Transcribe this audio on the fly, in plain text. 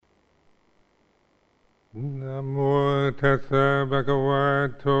Namo tassa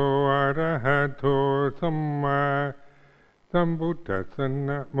bhagavato arahato samma sambuddhassa.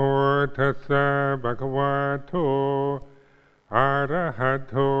 Namo tassa bhagavato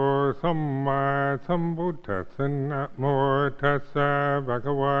arahato samma sambuddhassa. Namo tassa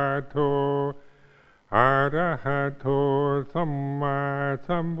bhagavato arahato samma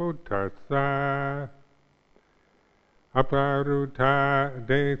sambuddhassa. Aparuta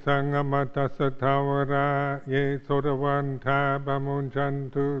de sangamata satavara ye sodavanta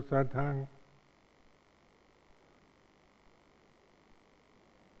bamunchantu satang.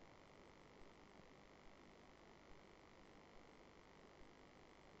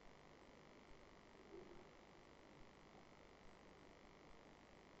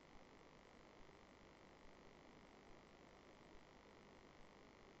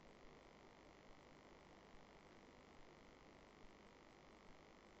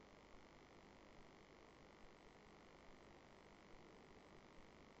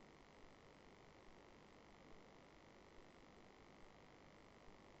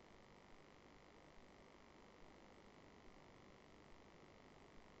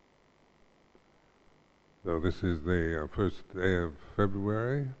 So this is the first day of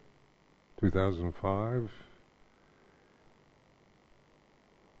February, 2005,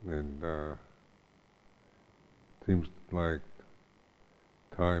 and seems like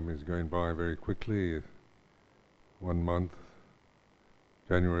time is going by very quickly. 1 month,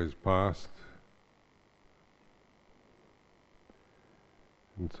 January's passed,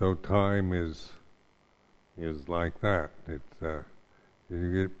 and so time is like that. It's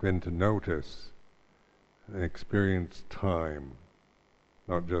you begin to notice and experience time,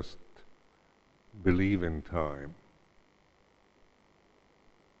 not just believe in time.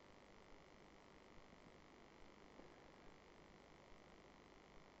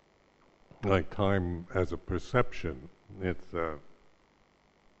 Like time as a perception, it's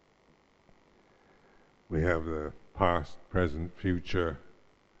we have the past, present, future,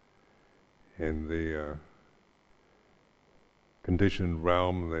 and the conditioned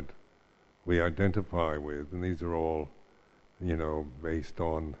realm that we identify with, and these are all, based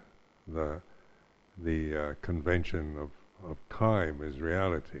on the convention of time as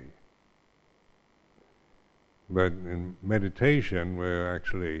reality. But in meditation, we're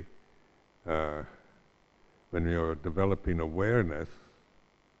actually, when you're developing awareness,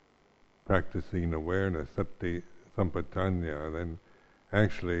 practicing awareness, sati sampajanya, then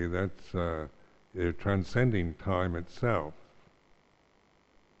actually that's you're transcending time itself.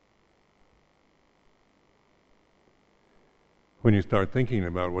 When you start thinking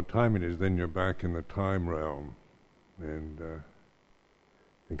about what time it is, then you're back in the time realm, and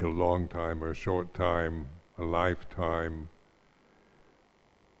think a long time or a short time, a lifetime,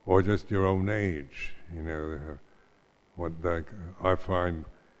 or just your own age. I find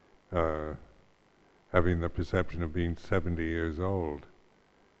having the perception of being 70 years old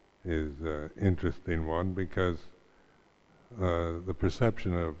is an interesting one, because the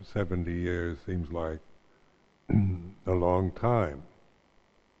perception of 70 years seems like a long time.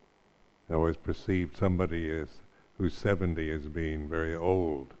 I always perceived somebody who's 70 as being very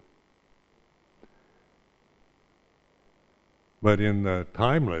old. But in the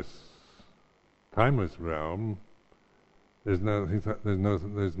timeless realm, there's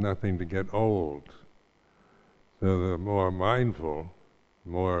nothing to get old. So the more mindful,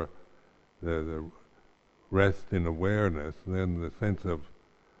 more the rest in awareness, then the sense of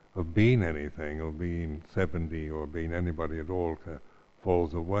being anything, or being 70, or being anybody at all,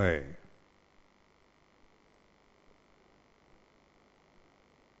 falls away.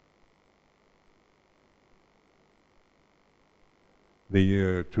 The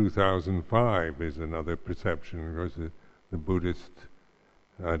year 2005 is another perception, because the Buddhist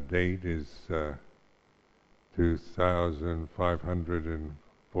date is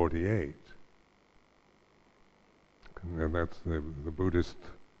 2548. And that's the Buddhist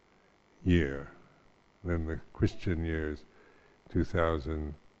year. Then the Christian year is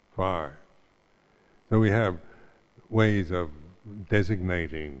 2005. So we have ways of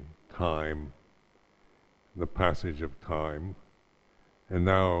designating time, the passage of time. And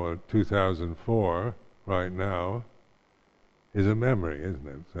now 2004, right now, is a memory, isn't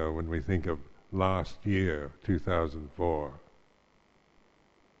it? So when we think of last year, 2004,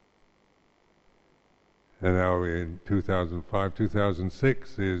 and now in 2005,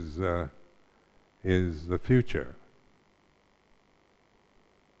 2006 is the future,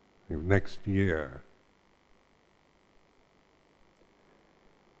 next year.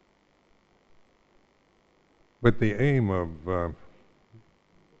 But the aim of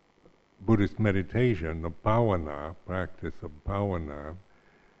Buddhist meditation, the bhavana, practice of bhavana,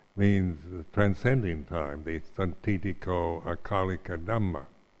 means transcending time, the santitiko akalika dhamma.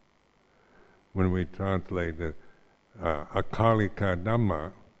 When we translate it, akalika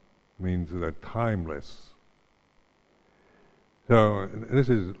dhamma means the timeless. So this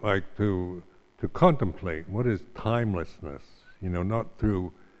is like to contemplate what is timelessness, not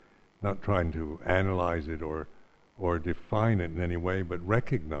trying to analyze it or define it in any way, but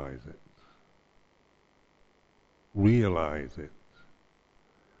recognize it, realize it.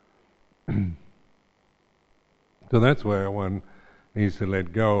 So that's where one needs to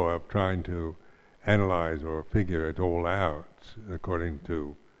let go of trying to analyze or figure it all out according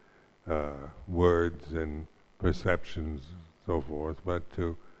to words and perceptions, so forth, but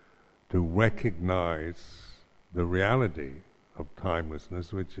to recognize the reality of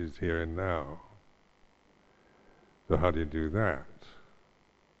timelessness, which is here and now. So how do you do that?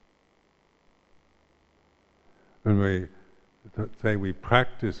 When we say we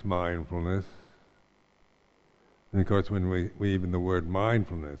practice mindfulness, and of course when we even the word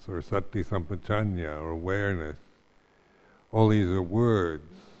mindfulness or sati sampajanya or awareness, all these are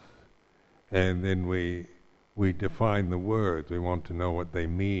words, and then we define the words. We want to know what they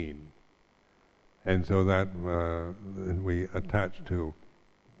mean, and so that we attach to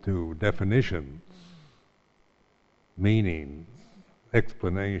definitions, meanings,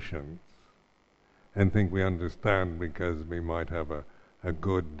 explanations, and think we understand because we might have a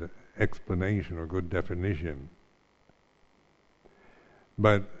good explanation or good definition.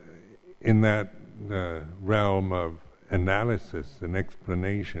 But in that realm of analysis and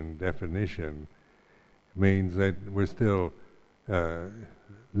explanation, definition, means that we're still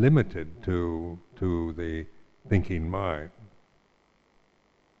limited to the thinking mind.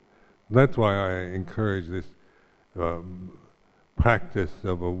 That's why I encourage this practice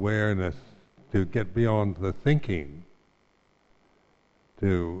of awareness to get beyond the thinking,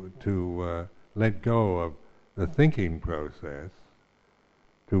 to let go of the thinking process,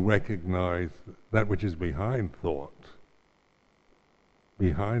 to recognize that which is behind thought,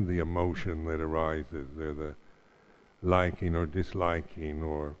 behind the emotion that arises, or the liking or disliking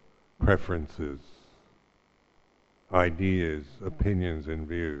or preferences, ideas, opinions and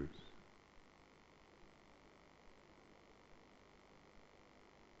views.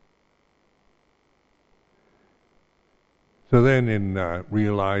 So then in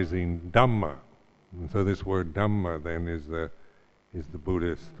realizing Dhamma, and so this word Dhamma then is the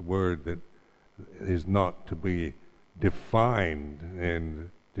Buddhist word that is not to be defined and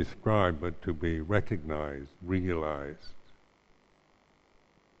described, but to be recognized, realized.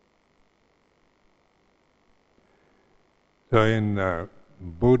 So in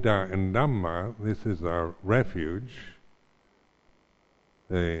Buddha and Dhamma, this is our refuge,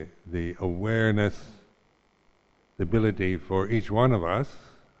 the awareness, the ability for each one of us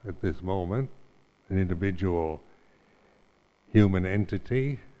at this moment, an individual human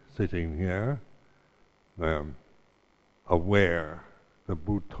entity sitting here, aware, the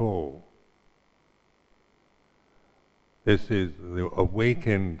Bhutto. This is the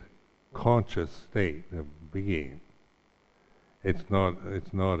awakened conscious state of being. It's not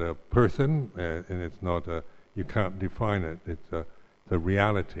a person, and it's not you can't define it. It's a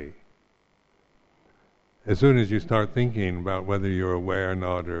reality. As soon as you start thinking about whether you're aware or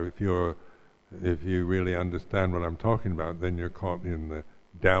not, or if you really understand what I'm talking about, then you're caught in the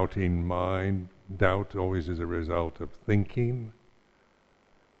doubting mind. Doubt always is a result of thinking.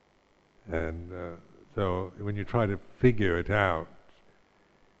 And so when you try to figure it out,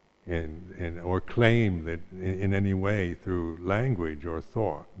 or claim that in any way through language or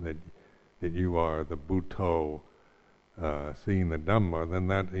thought that you are the Bhutto seeing the Dhamma, then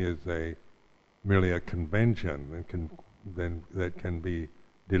that is merely a convention that can be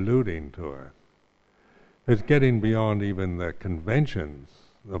deluding to us. It's getting beyond even the conventions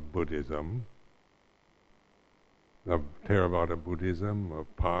of Buddhism, of Theravada Buddhism, of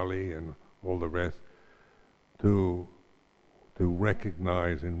Pali and all the rest, to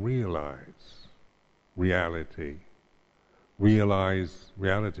recognize and realize reality. Realize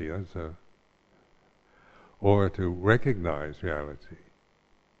reality, or to recognize reality,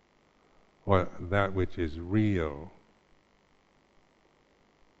 or that which is real.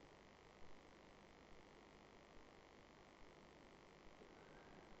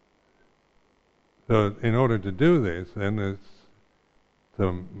 So in order to do this, then it's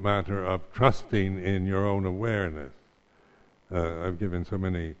a matter of trusting in your own awareness. I've given so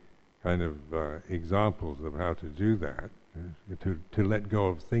many kind of examples of how to do that. To let go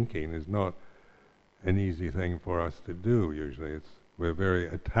of thinking is not an easy thing for us to do usually. We're very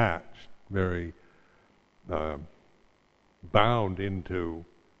attached. very bound into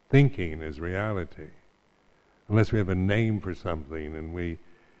thinking as reality. Unless we have a name for something and we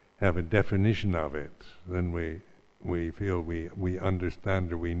have a definition of it, then we feel we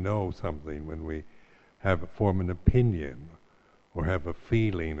understand or we know something. When we form an opinion or have a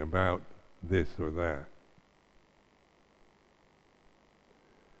feeling about this or that.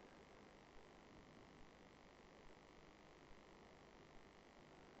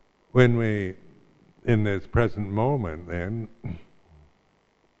 When we, in this present moment then,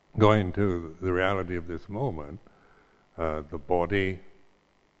 going to the reality of this moment, the body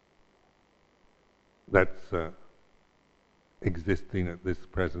that's existing at this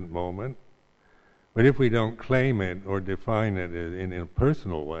present moment. But if we don't claim it or define it in a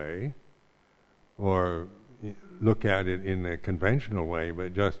personal way, or look at it in a conventional way,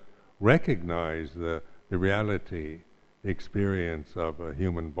 but just recognize the reality, the experience of a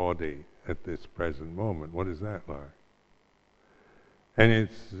human body at this present moment, what is that like? And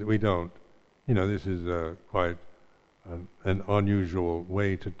we don't, this is quite an unusual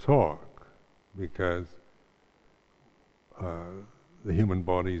way to talk, because the human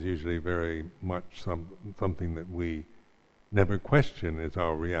body is usually very much something that we never question as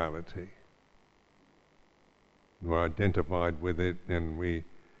our reality. We're identified with it, and we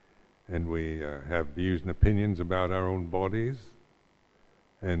have views and opinions about our own bodies,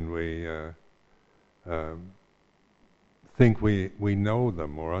 and we think we know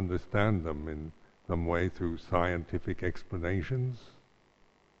them or understand them in some way through scientific explanations.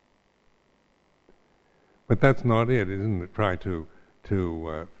 But that's not it, isn't it? Try to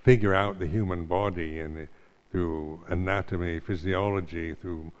figure out the human body and through anatomy, physiology,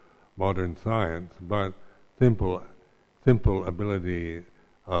 through modern science, but simple ability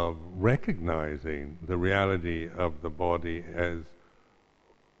of recognizing the reality of the body as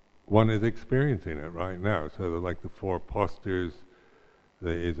one is experiencing it right now. So like the four postures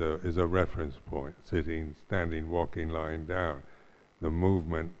is a reference point: sitting, standing, walking, lying down. The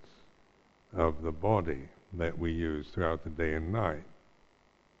movements of the body that we use throughout the day and night.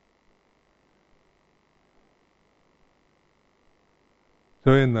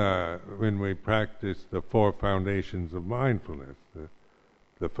 So when we practice the four foundations of mindfulness,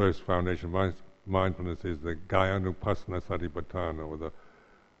 the first foundation of mindfulness is the Kayanupassana Satipatthana, or the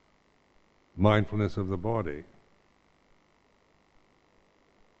mindfulness of the body,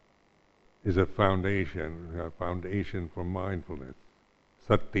 is a foundation for mindfulness,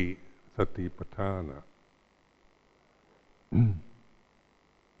 Satipatthana.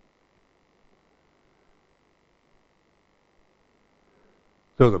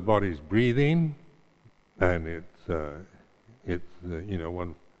 So the body's breathing, and it's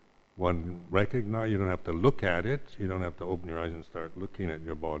one recognize. You don't have to look at it. You don't have to open your eyes and start looking at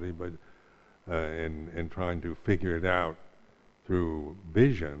your body, but and trying to figure it out through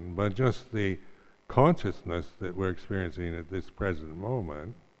vision. But just the consciousness that we're experiencing at this present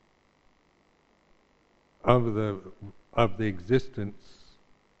moment of the existence,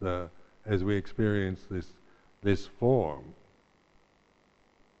 as we experience this form.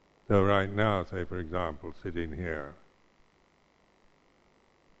 So right now, say for example, sitting here,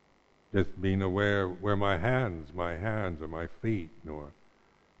 just being aware where my hands or my feet, or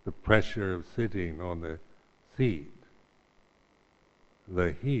the pressure of sitting on the seat,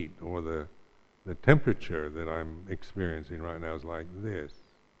 the heat or the temperature that I'm experiencing right now is like this.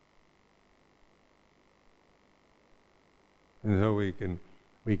 And so we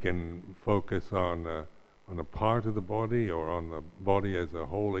can focus on a part of the body or on the body as a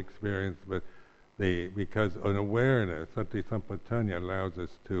whole experience, but because an awareness, Sati Sampajanya, allows us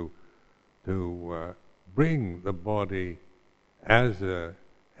to bring the body as a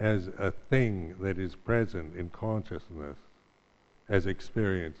thing that is present in consciousness, as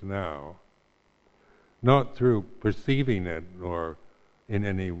experience now, not through perceiving it or in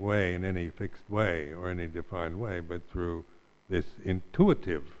any way, in any fixed way or any defined way, but through this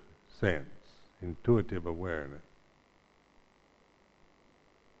intuitive sense, intuitive awareness.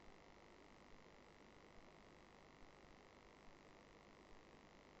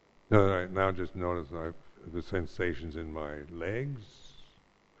 So right now just notice the sensations in my legs,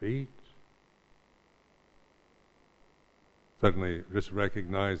 feet. Suddenly just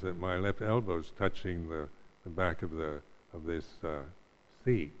recognize that my left elbow is touching the back of this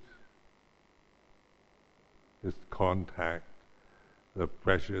seat. Just contact, the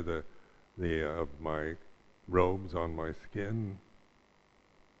pressure of my robes on my skin.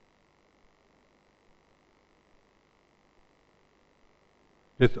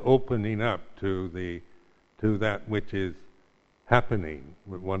 Just opening up to that which is happening,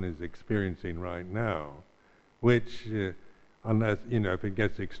 what one is experiencing right now, which, unless, if it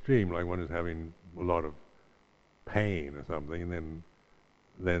gets extreme, like one is having a lot of pain or something,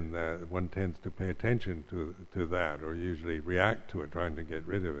 then one tends to pay attention to that, or usually react to it, trying to get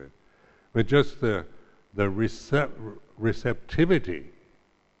rid of it. But just the receptivity,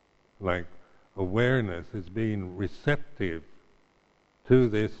 like awareness is being receptive to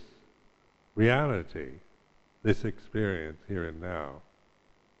this reality, this experience here and now,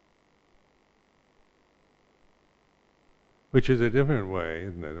 which is a different way,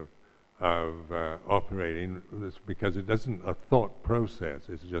 isn't it, of operating, because it isn't a thought process,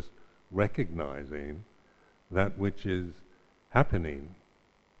 it's just recognizing that which is happening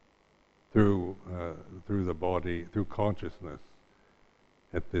through the body, through consciousness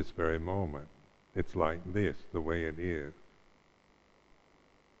at this very moment. It's like this, the way it is.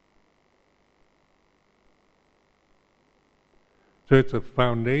 So it's a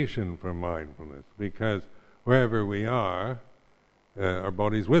foundation for mindfulness, because wherever we are, our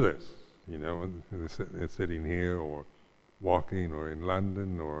body's with us. It's sitting here, or walking, or in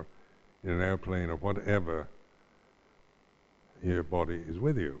London, or in an airplane, or whatever. Your body is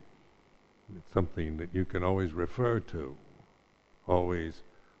with you. It's something that you can always refer to, always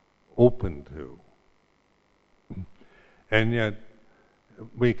open to. And yet,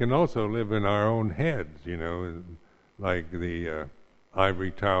 we can also live in our own heads, like the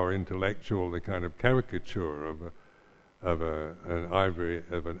ivory tower intellectual, the kind of caricature of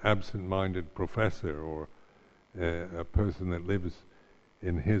an absent-minded professor, or a person that lives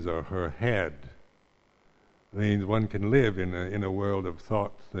in his or her head. I mean, one can live in a world of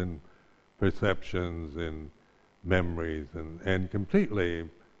thoughts and perceptions and memories, and completely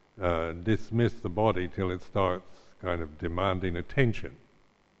dismiss the body till it starts kind of demanding attention.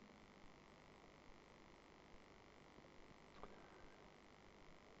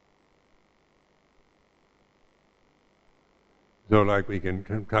 So, like, we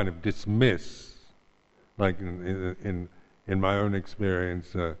can kind of dismiss, like in my own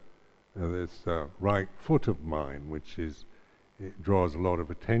experience, this right foot of mine, which it draws a lot of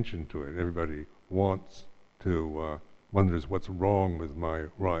attention to it. Everybody wants to wonders what's wrong with my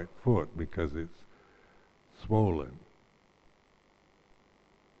right foot because it's swollen,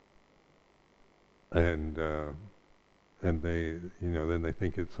 and they, then they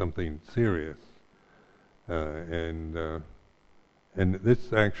think it's something serious, and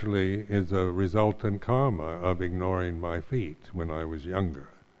this actually is a resultant karma of ignoring my feet when I was younger.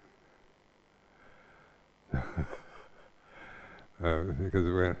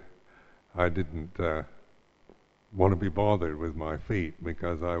 Because I didn't want to be bothered with my feet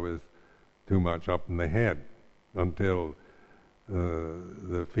because I was too much up in the head, until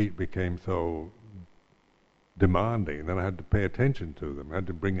the feet became so demanding that I had to pay attention to them. I had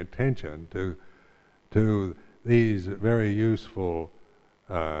to bring attention to these very useful,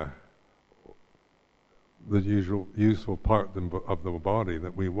 the usual useful part of the body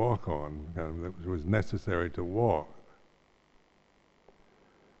that we walk on, that was necessary to walk.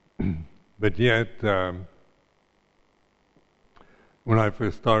 But yet, when I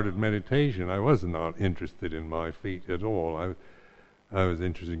first started meditation, I was not interested in my feet at all. I was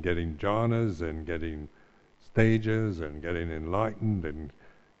interested in getting jhanas and getting stages and getting enlightened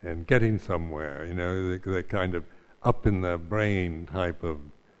and getting somewhere, the kind of up in the brain type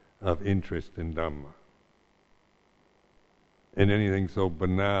of interest in Dhamma. And anything so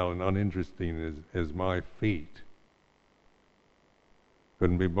banal and uninteresting as my feet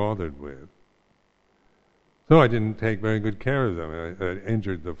couldn't be bothered with. So I didn't take very good care of them. I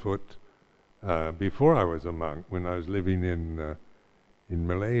injured the foot before I was a monk, when I was living in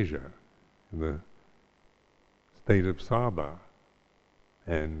Malaysia, in the state of Sabah,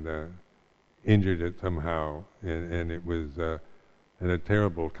 and injured it somehow, and it was in a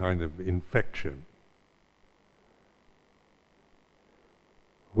terrible kind of infection,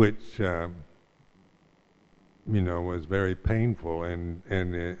 which was very painful and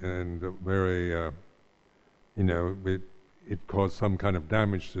very it caused some kind of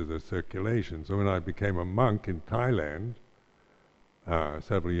damage to the circulation. So when I became a monk in Thailand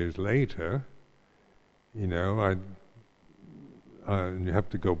several years later, you have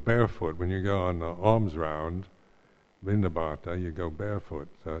to go barefoot when you go on the alms round, Vindabhata, you go barefoot.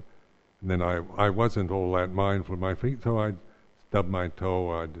 So, and then I wasn't all that mindful of my feet, so I'd stub my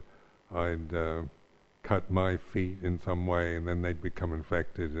toe, I'd cut my feet in some way, and then they'd become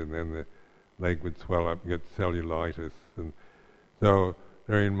infected, and then the leg would swell up and get cellulitis. And so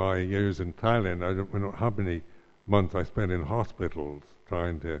during my years in Thailand, I don't know how many months I spent in hospitals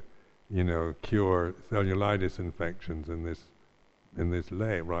trying to, cure cellulitis infections in this in this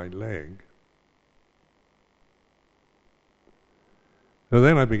right leg. So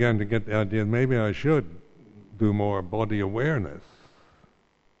then I began to get the idea maybe I should do more body awareness.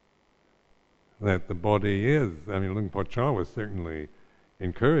 That the body is, I mean, Luang Por Chah was certainly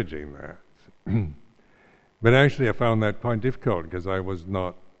encouraging that. But actually I found that quite difficult because I was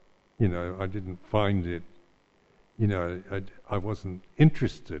not, I didn't find it, I wasn't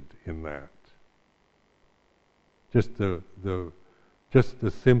interested in that. Just the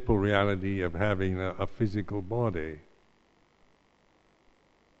simple reality of having a physical body.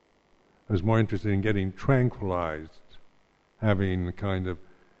 I was more interested in getting tranquilized, having kind of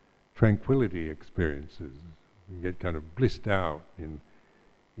tranquility experiences. You get kind of blissed out in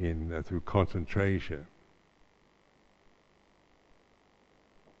through concentration.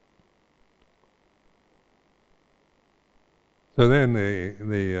 So then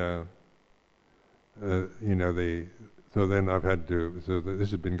so then I've had to. So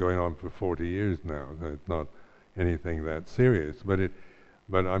this has been going on for 40 years now. So it's not anything that serious, but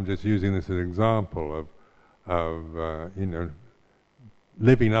I'm just using this as an example of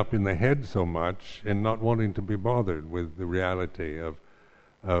living up in the head so much and not wanting to be bothered with the reality of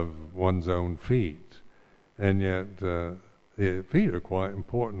one's own feet, and yet the feet are quite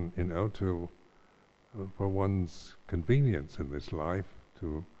important, to for one's convenience in this life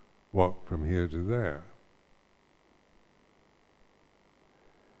to walk from here to there.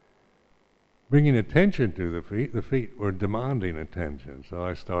 Bringing attention to the feet were demanding attention, so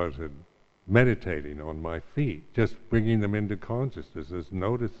I started meditating on my feet, just bringing them into consciousness, just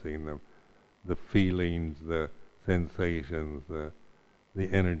noticing them, the feelings, the sensations, the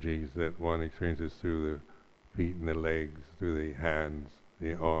energies that one experiences through the feet and the legs, through the hands,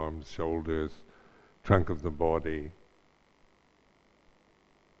 the arms, shoulders, trunk of the body,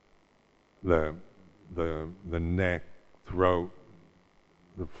 the neck, throat,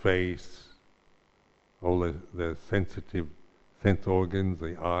 the face, all the sensitive sense organs,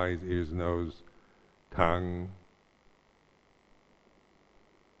 the eyes, ears, nose, tongue.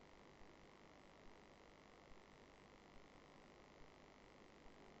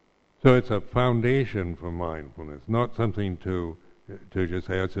 So it's a foundation for mindfulness, not something to just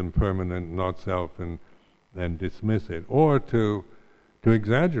say it's impermanent, not self, and dismiss it, or to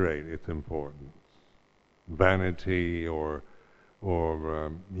exaggerate its importance, vanity, or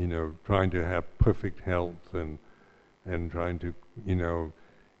trying to have perfect health and trying to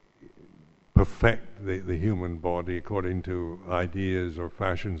perfect the human body according to ideas or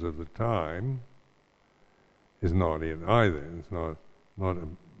fashions of the time is not it either. It's not a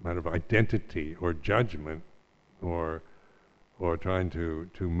matter of identity or judgment or trying to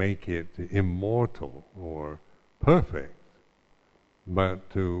make it immortal or perfect, but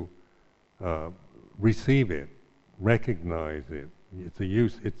to receive it, recognize it.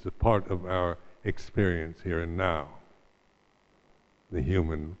 It's a part of our experience here and now. The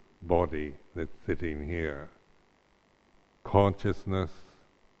human body that's sitting here. Consciousness,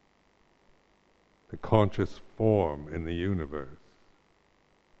 the conscious form in the universe.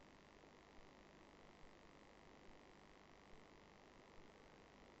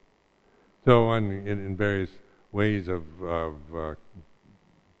 So in various ways of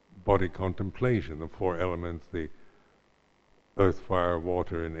body contemplation, the four elements, the earth, fire,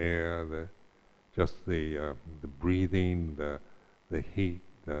 water, and air, the breathing, the heat,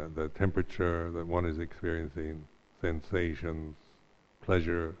 the temperature that one is experiencing, sensations,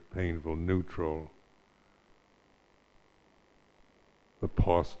 pleasure, painful, neutral, the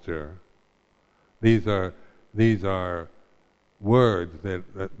posture. These are words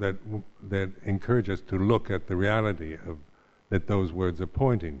that encourage us to look at the reality that those words are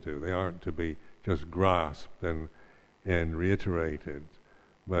pointing to. They aren't to be just grasped and reiterated,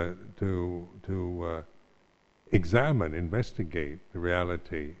 but to examine, investigate the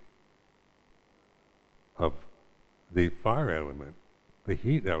reality of the fire element, the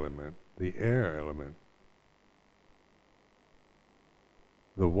heat element, the air element,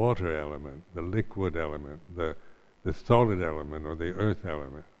 the water element, the liquid element, the solid element or the earth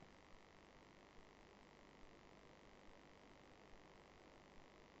element.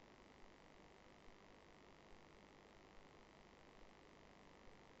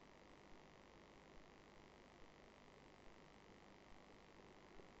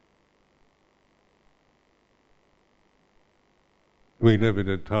 We live at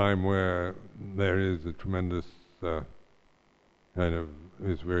a time where there is a tremendous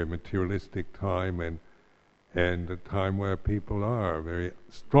it's a very materialistic time and a time where people are very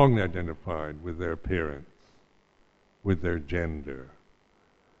strongly identified with their appearance, with their gender,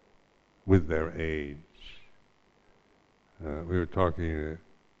 with their age, We were talking to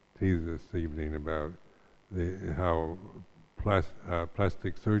T this evening about how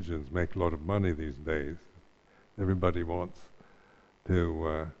plastic surgeons make a lot of money these days. Everybody wants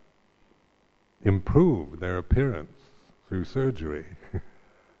to improve their appearance through surgery,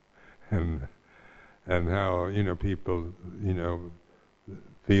 and how people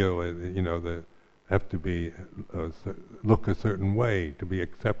feel that have to be look a certain way to be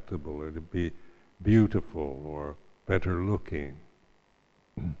acceptable or to be beautiful or better looking.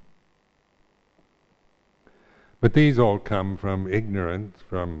 But these all come from ignorance,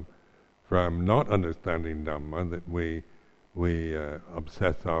 from not understanding Dhamma, that we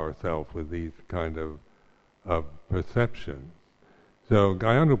obsess ourselves with these kind of perceptions. So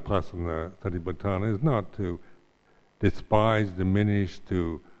Kayanupassana Satipatthana is not to despise, diminish,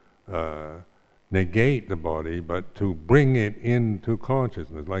 to negate the body, but to bring it into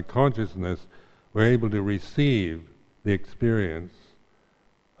consciousness. Like consciousness, we're able to receive the experience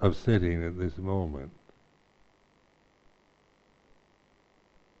of sitting at this moment.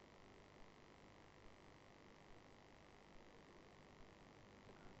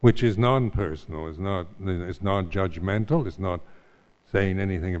 Which is non-personal, it's not judgmental, it's not saying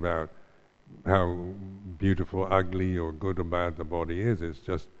anything about how beautiful, ugly, or good or bad the body is.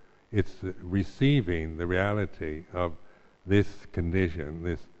 It's receiving the reality of this condition,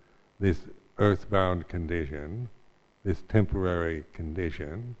 this earthbound condition, this temporary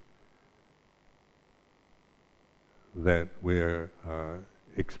condition that we're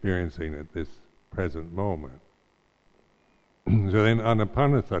experiencing at this present moment. So then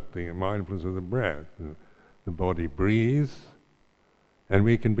anapanasati, mindfulness of the breath, the body breathes, and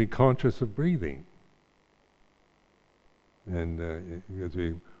we can be conscious of breathing. And because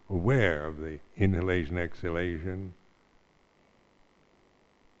we're aware of the inhalation, exhalation.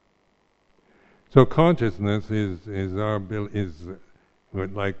 So consciousness is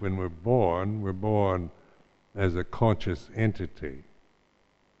like when we're born as a conscious entity.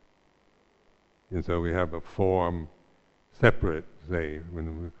 And so we have a form separate, say,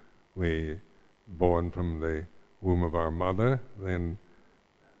 when we're born from the womb of our mother, then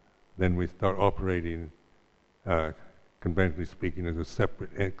we start operating, conventionally speaking, as a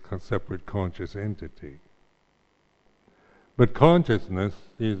separate conscious entity. But consciousness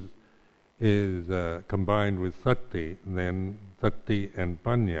is combined with sati, then sati and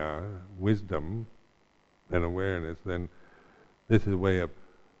panya, wisdom and awareness. Then this is a way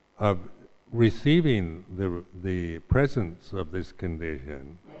of receiving the presence of this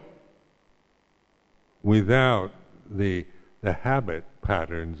condition without the habit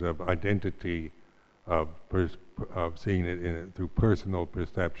patterns of identity, of seeing it through personal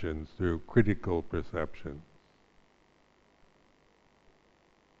perceptions, through critical perceptions.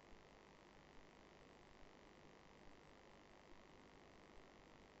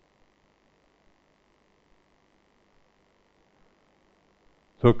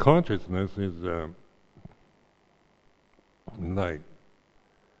 So consciousness is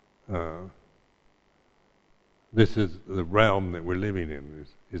this is the realm that we're living in.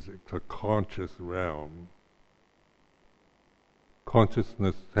 Is a conscious realm.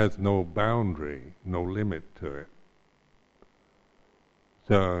 Consciousness has no boundary, no limit to it.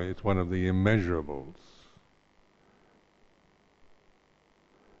 So it's one of the immeasurables.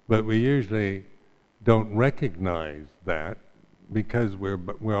 But we usually don't recognize that, because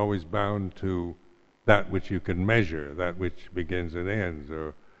we're always bound to that which you can measure, that which begins and ends,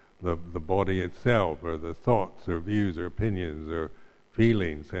 or the body itself, or the thoughts, or views, or opinions, or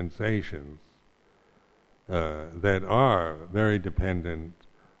feelings, sensations, that are very dependent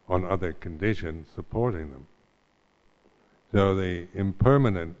on other conditions supporting them. So the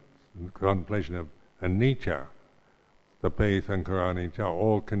impermanent contemplation of anicca, tape sankhara anicca,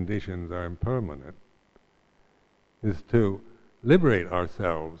 all conditions are impermanent, is to liberate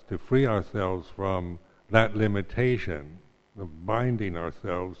ourselves, to free ourselves from that limitation of binding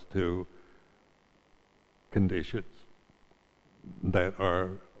ourselves to conditions that are,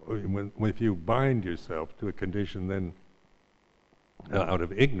 if you bind yourself to a condition, then out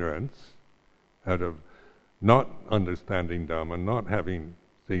of ignorance, out of not understanding Dhamma, not having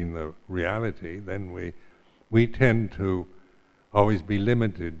seen the reality, then we tend to always be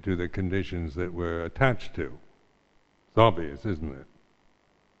limited to the conditions that we're attached to. It's obvious, isn't it?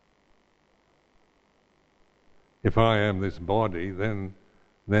 If I am this body, then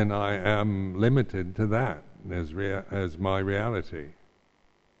I am limited to that as my reality.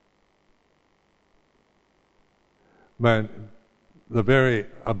 But the very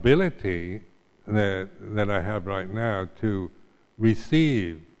ability that I have right now to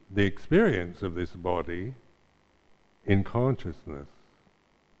receive the experience of this body in consciousness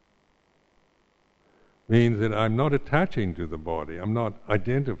means that I'm not attaching to the body, I'm not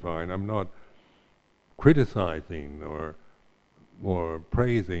identifying, I'm not criticizing or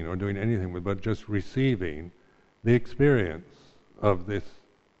praising or doing anything with, but just receiving the experience of this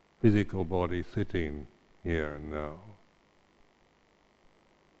physical body sitting here and now.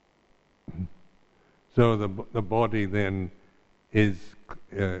 So the body then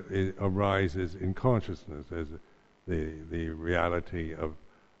arises in consciousness as the reality of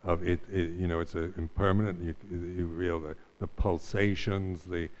it. It's impermanent. You feel the pulsations,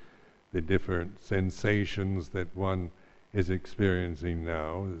 the different sensations that one is experiencing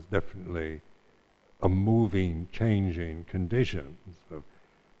now is definitely a moving, changing conditions of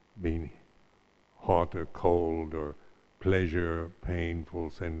being hot or cold or pleasure, painful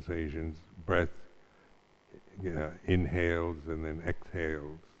sensations, breath inhales and then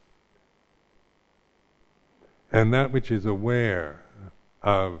exhales. And that which is aware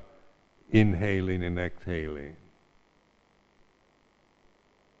of inhaling and exhaling.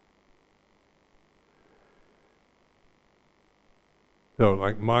 So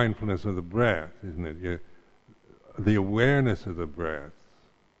like mindfulness of the breath, isn't it? The awareness of the breath.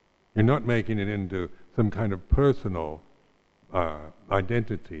 You're not making it into some kind of personal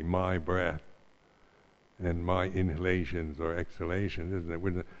identity, my breath and my inhalations or exhalations, isn't it?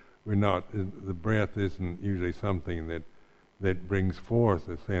 We're not, the breath isn't usually something that brings forth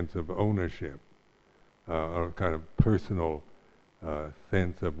a sense of ownership or a kind of personal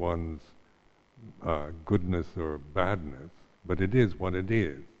sense of one's goodness or badness. But it is what it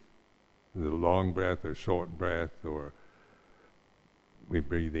is. The long breath or short breath, or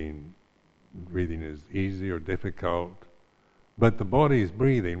breathing is easy or difficult. But the body is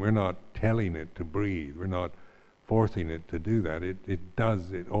breathing. We're not telling it to breathe. We're not forcing it to do that. It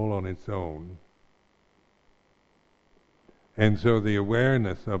does it all on its own. And so the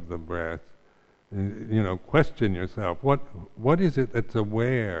awareness of the breath, question yourself, what is it that's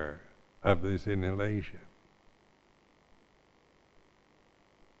aware of this inhalation?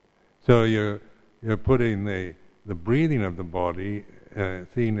 So you're putting the breathing of the body,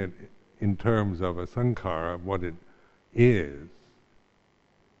 seeing it in terms of a sankhara, what it is.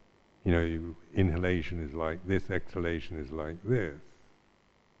 Inhalation is like this, exhalation is like this.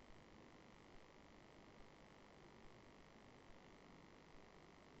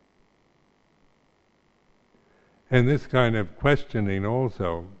 And this kind of questioning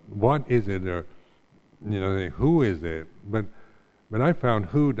also, what is it, or who is it? But I found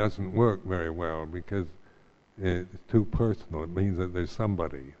who doesn't work very well because it's too personal. It means that there's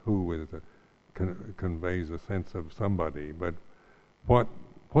somebody. Who conveys a sense of somebody. But what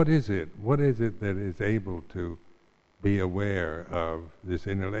is it? What is it that is able to be aware of this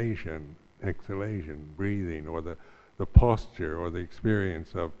inhalation, exhalation, breathing, or the posture or the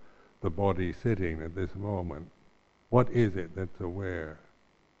experience of the body sitting at this moment? What is it that's aware?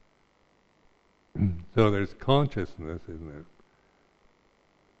 So there's consciousness, isn't it?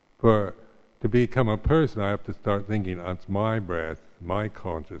 To become a person, I have to start thinking, it's my breath, my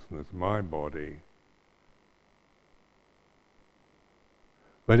consciousness, my body.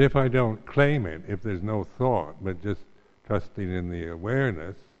 But if I don't claim it, if there's no thought, but just trusting in the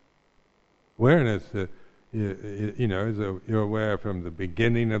awareness, you're aware from the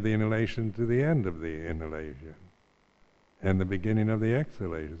beginning of the inhalation to the end of the inhalation, and the beginning of the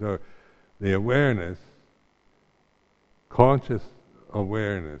exhalation. So the awareness, conscious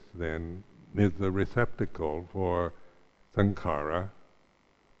awareness then, is the receptacle for sankhara,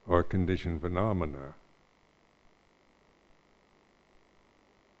 or conditioned phenomena.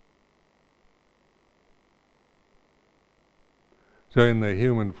 So in the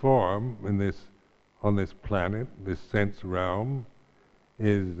human form, on this planet, this sense realm,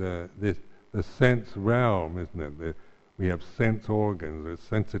 is the sense realm, isn't it? We have sense organs, there's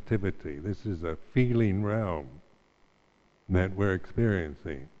sensitivity. This is a feeling realm that we're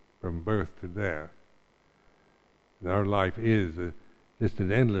experiencing from birth to death. And our life is just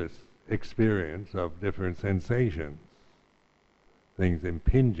an endless experience of different sensations, things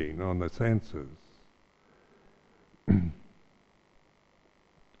impinging on the senses.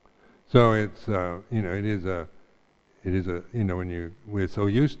 So it's when we're so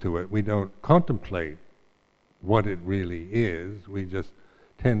used to it, we don't contemplate what it really is. We just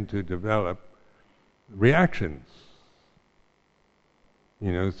tend to develop reactions,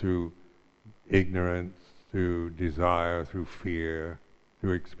 through ignorance, through desire, through fear,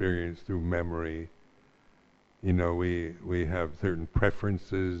 through experience, through memory. We have certain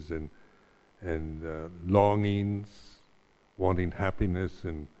preferences and longings, wanting happiness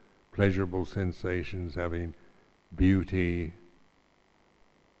and pleasurable sensations, having beauty,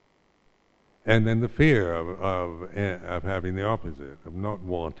 and then the fear of having the opposite, of not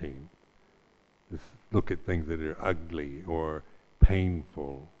wanting. Just look at things that are ugly or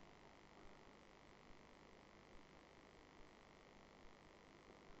painful.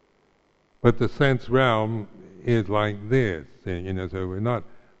 But the sense realm is like this, so we're not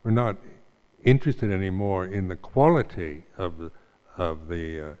interested anymore in the quality of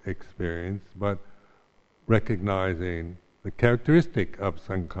the experience, but recognizing the characteristic of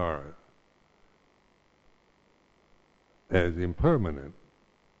sankhara as impermanent.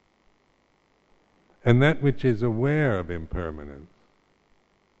 And that which is aware of impermanence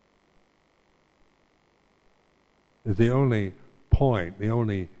is the only point, the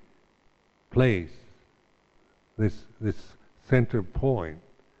only place, this center point,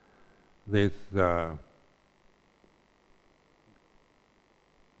 this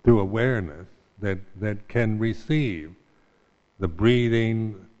through awareness that can receive the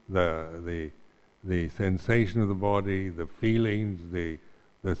breathing, the sensation of the body, the feelings, the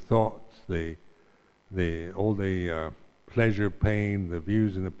thoughts, all the pleasure, pain, the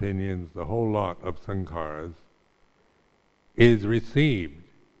views and opinions, the whole lot of sankharas is received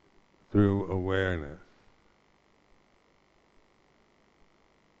through awareness.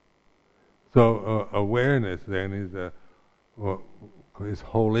 So awareness then is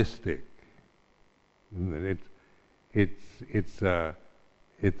holistic. It's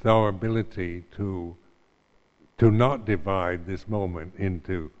our ability to not divide this moment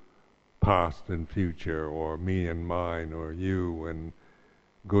into past and future, or me and mine, or you and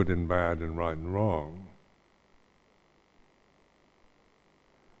good and bad and right and wrong.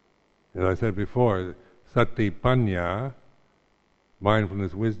 As I said before, sati panya,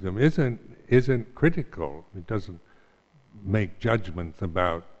 mindfulness wisdom, isn't critical. It doesn't make judgments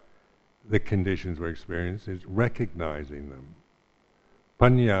about the conditions we're experiencing. It's recognizing them.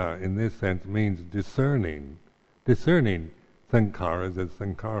 Panya, in this sense, means discerning sankharas as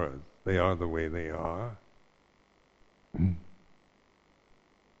sankharas. They are the way they are.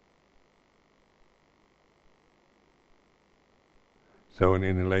 So an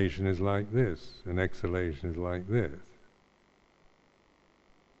inhalation is like this, an exhalation is like this.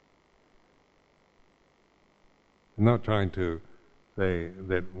 I'm not trying to say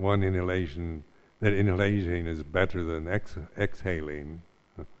that inhalation is better than exhaling,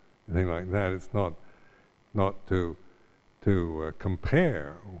 anything like that. It's not to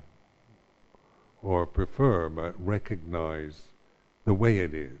compare or prefer, but recognize the way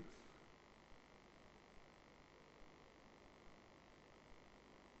it is.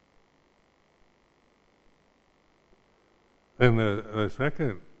 And the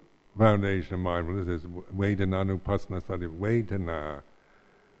second foundation of mindfulness is Vedananupassana.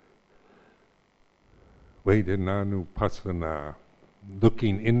 Vedananupassana,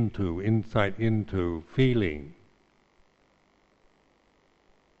 looking into, insight into, feeling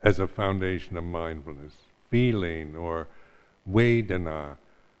as a foundation of mindfulness. Feeling, or Vedana,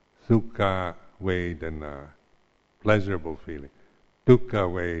 Sukha Vedana, pleasurable feeling. Dukkha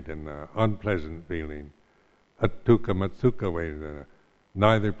Vedana, unpleasant feeling. Attukha Matsukha Vedana,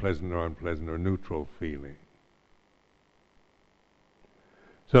 neither pleasant nor unpleasant, or neutral feeling.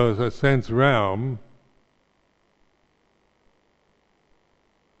 So the sense realm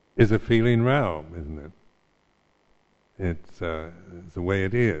is a feeling realm, isn't it? It's the way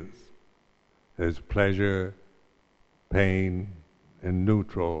it is. There's pleasure, pain, and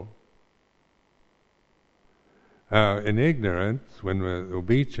neutral. In ignorance, when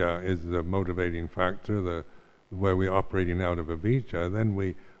avijja is the motivating factor, where we're operating out of avijja, then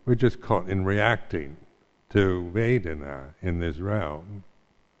we're just caught in reacting to Vedana in this realm.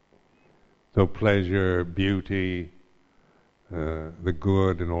 So pleasure, beauty, the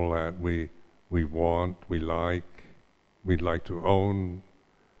good and all that we want, we'd like to own,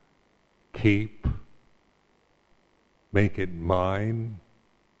 keep, make it mine.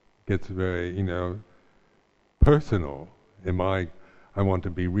 Gets very, personal. I want to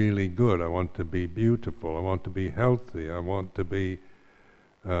be really good, I want to be beautiful, I want to be healthy, I want to be,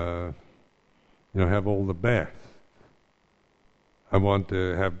 have all the best. I want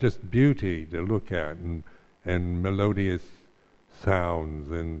to have just beauty to look at, and melodious sounds,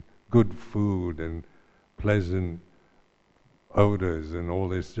 and good food, and pleasant odors, and all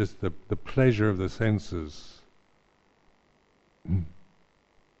this, just the pleasure of the senses.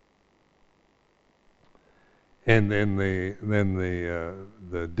 And then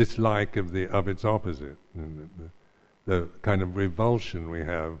the dislike of its opposite, and the kind of revulsion we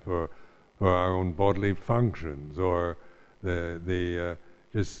have for our own bodily functions, or the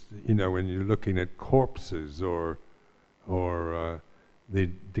just, when you're looking at corpses or the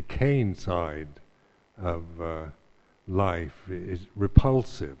decaying side of life is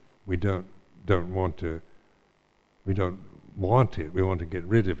repulsive. We don't want it. We want to get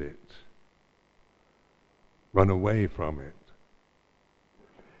rid of it. Run away from it.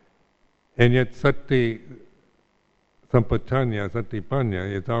 And yet sati sampajanya, satipanya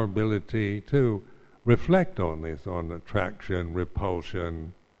is our ability to reflect on this, on attraction,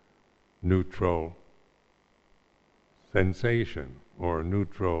 repulsion, neutral sensation, or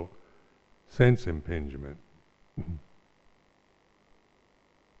neutral sense impingement.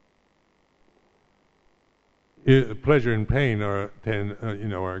 Pleasure and pain are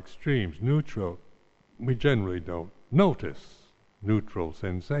extremes. Neutral, we generally don't notice neutral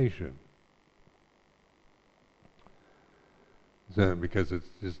sensation. So, because it's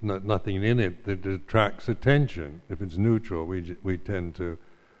just nothing in it that attracts attention. If it's neutral, we tend to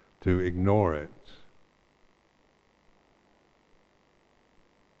ignore it.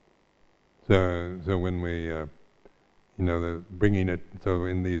 So when we, bringing it, so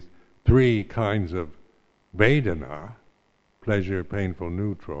in these three kinds of Vedana, pleasure, painful,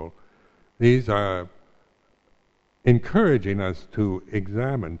 neutral, these are encouraging us to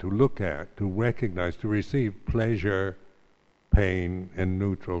examine, to look at, to recognize, to receive pleasure, pain, and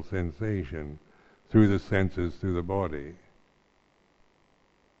neutral sensation through the senses, through the body.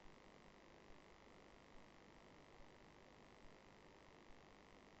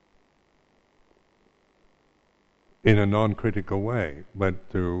 In a non-critical way, but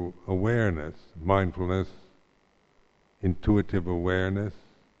through awareness, mindfulness, intuitive awareness.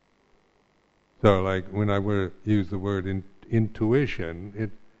 So, like when I use the word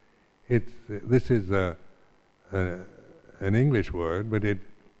intuition, this is an English word, but it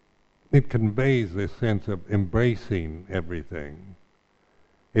conveys this sense of embracing everything.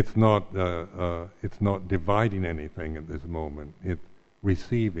 It's not dividing anything at this moment. It's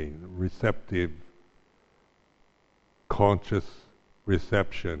receiving, receptive, conscious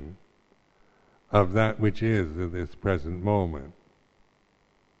reception of that which is in this present moment.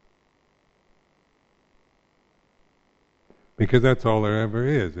 Because that's all there ever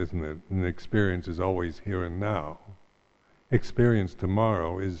is, isn't it? And the experience is always here and now. Experience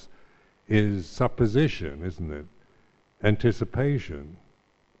tomorrow is supposition, isn't it? Anticipation.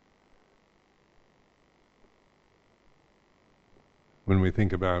 When we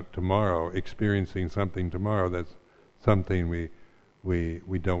think about tomorrow, experiencing something tomorrow, that's something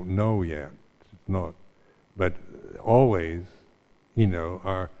we don't know yet. It's not, but always,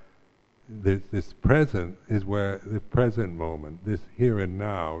 this present is where the present moment, this here and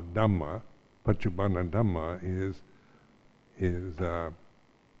now, Dhamma, Paccuppanna Dhamma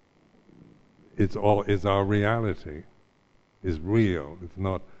is our reality, is real. It's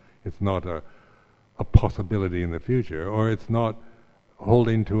not a possibility in the future, or it's not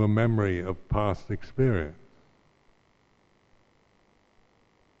holding to a memory of past experience.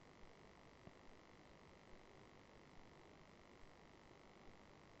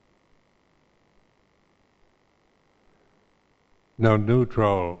 Now,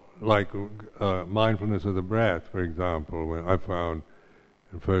 neutral, like mindfulness of the breath, for example, when I found,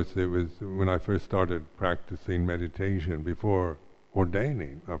 at first it was when I first started practicing meditation before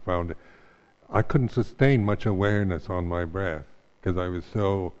ordaining, I found I couldn't sustain much awareness on my breath because I was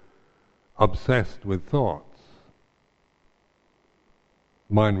so obsessed with thoughts.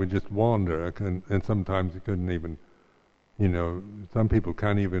 Mind would just wander, and sometimes it couldn't even, some people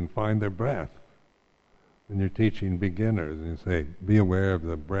can't even find their breath. When you're teaching beginners and you say, be aware of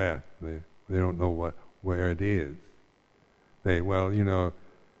the breath, they don't know where it is. They, your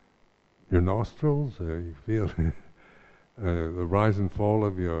nostrils, you feel the rise and fall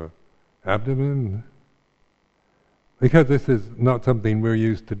of your abdomen. Because this is not something we're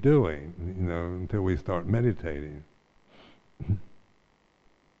used to doing, until we start meditating.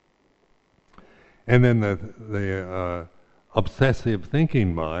 And then the obsessive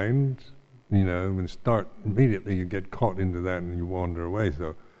thinking mind, when start immediately you get caught into that and you wander away.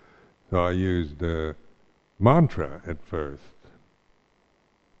 So I used mantra at first.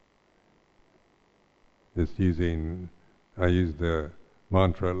 I used the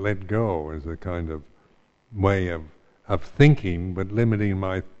mantra "let go" as a kind of way of thinking, but limiting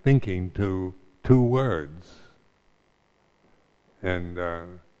my thinking to 2 words, and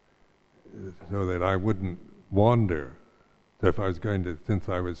so that I wouldn't wander. So if I was since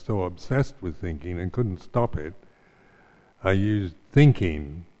I was so obsessed with thinking and couldn't stop it, I used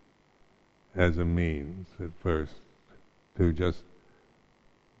thinking as a means at first to just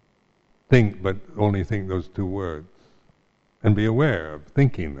think, but only think those 2 words. and be aware of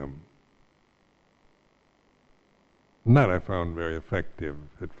thinking them. And that I found very effective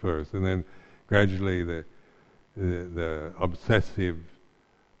at first, and then gradually the obsessive,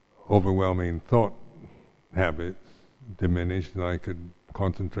 overwhelming thought habits diminished, and I could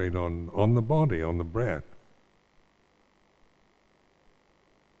concentrate on the body, on the breath.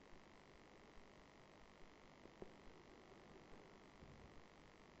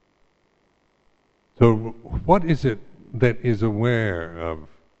 So what is it that is aware of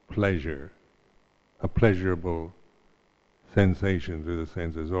pleasure, a pleasurable sensation through the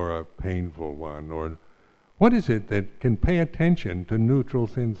senses, or a painful one, or what is it that can pay attention to neutral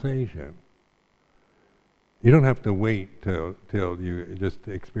sensation? You don't have to wait till you're just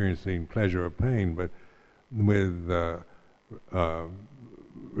experiencing pleasure or pain, but with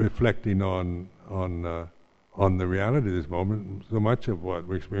reflecting on the reality of this moment, so much of what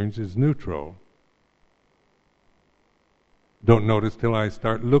we experience is neutral. Don't notice till I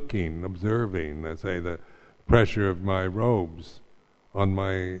start looking, observing. Let's say the pressure of my robes on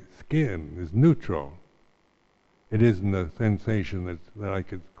my skin is neutral. It isn't a sensation that I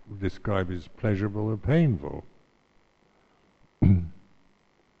could describe as pleasurable or painful.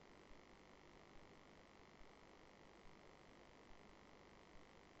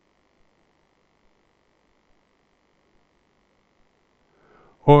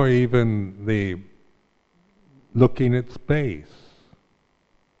 Or even the looking at space,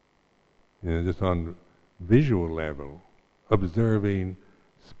 just on visual level, observing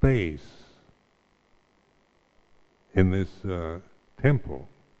space in this temple.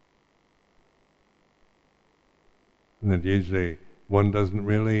 And that usually one doesn't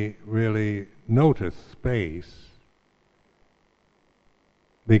really notice space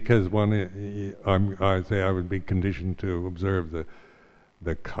because I say I would be conditioned to observe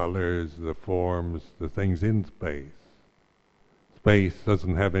the colors, the forms, the things in space. Space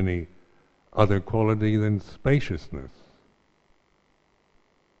doesn't have any other quality than spaciousness.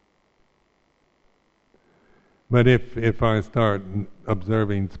 But if I start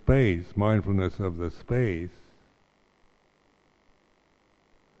observing space, mindfulness of the space,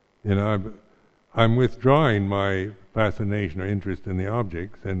 I'm withdrawing my fascination or interest in the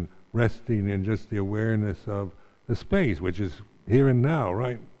objects and resting in just the awareness of the space, which is here and now,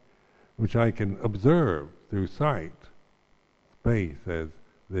 right? Which I can observe through sight. Space as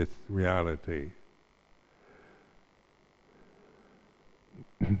this reality.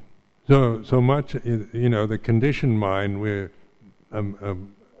 So much, the conditioned mind, we're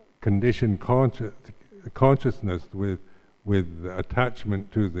conditioned consciousness with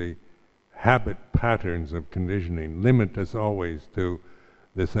attachment to the habit patterns of conditioning, limit us always to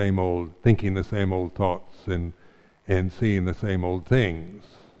the same old, thinking the same old thoughts and seeing the same old things.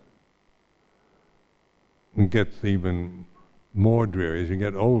 It gets even more dreary as you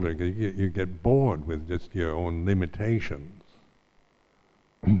get older. You get bored with just your own limitations.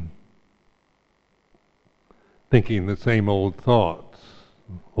 Thinking the same old thoughts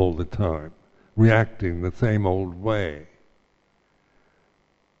all the time, reacting the same old way.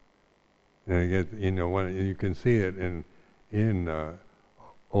 And you can see it in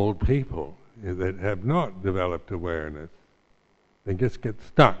old people that have not developed awareness. They just get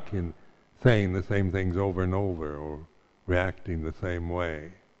stuck in saying the same things over and over, or reacting the same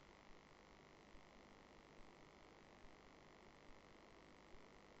way.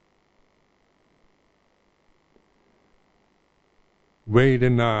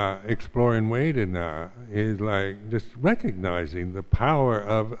 Vedana, exploring Vedana, is like just recognizing the power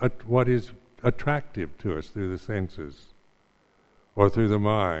of what is attractive to us through the senses or through the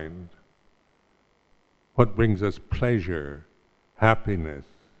mind. What brings us pleasure, happiness.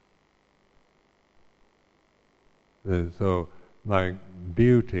 So, like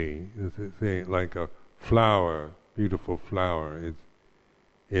beauty, like a flower, beautiful flower,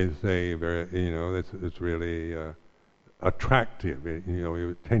 is a very, it's really attractive.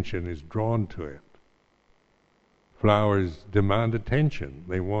 Your attention is drawn to it. Flowers demand attention.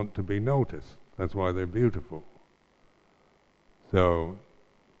 They want to be noticed. That's why they're beautiful. So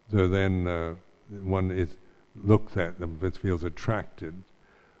then one looks at them, but feels attracted.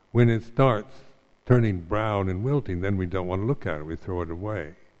 When it starts turning brown and wilting, then we don't want to look at it. We throw it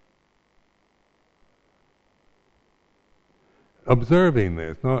away. Observing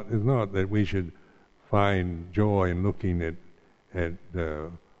this is not that we should find joy in looking at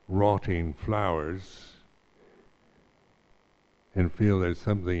rotting flowers and feel there's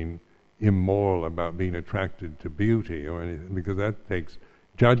something immoral about being attracted to beauty or anything, because that takes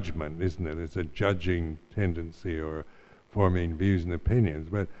judgment, isn't it? It's a judging tendency or forming views and opinions.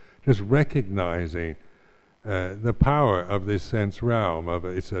 But just recognizing the power of this sense realm, of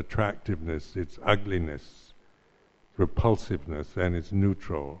its attractiveness, its ugliness, repulsiveness, and its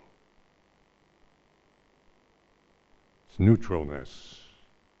neutral. Its neutralness.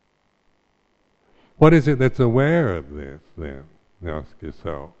 What is it that's aware of this, then? Ask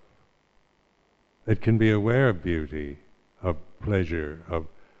yourself. It can be aware of beauty, of pleasure, of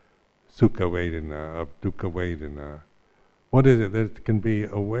sukha vedana, of dukkha vedana. What is it that can be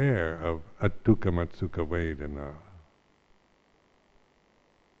aware of adukkha matsukha vedana?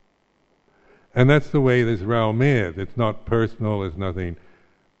 And that's the way this realm is. It's not personal, there's nothing,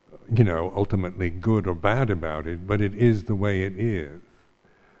 ultimately good or bad about it, but it is the way it is.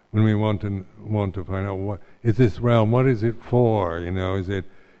 When we want to find out what is this realm, what is it for?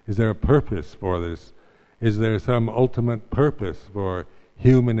 Is there a purpose for this? Is there some ultimate purpose for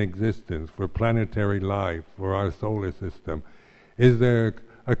human existence, for planetary life, for our solar system? Is there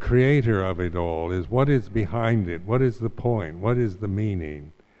a creator of it all? What is behind it? What is the point? What is the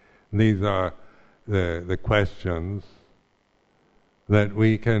meaning? These are the questions that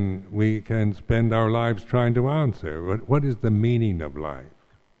we can spend our lives trying to answer. What is the meaning of life?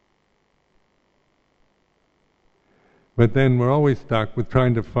 But then we're always stuck with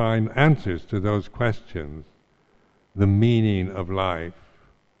trying to find answers to those questions, the meaning of life.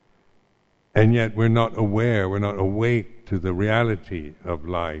 And yet we're not aware, we're not awake to the reality of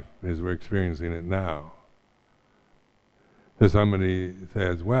life as we're experiencing it now. So somebody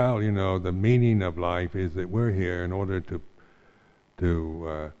says, well, the meaning of life is that we're here in order to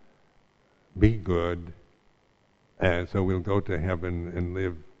be good, and so we'll go to heaven and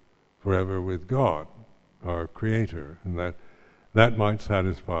live forever with God, our Creator. And that might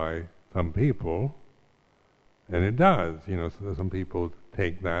satisfy some people, and it does. So some people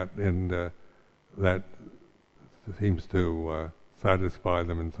take that, and that seems to satisfy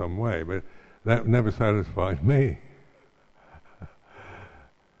them in some way, but that never satisfied me.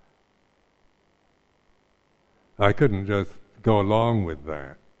 I couldn't just go along with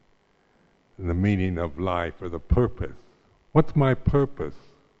that, the meaning of life or the purpose. What's my purpose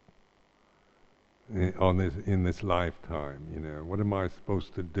in this lifetime? What am I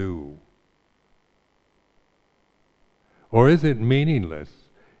supposed to do? Or is it meaningless?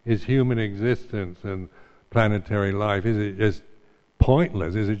 Is human existence and planetary life, is it just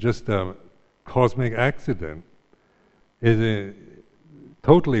pointless? Is it just a cosmic accident? Is it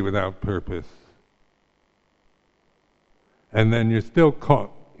totally without purpose? And then you're still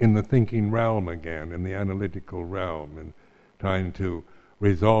caught in the thinking realm again, in the analytical realm, and trying to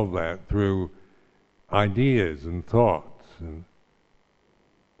resolve that through ideas and thoughts.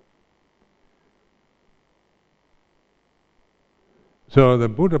 So the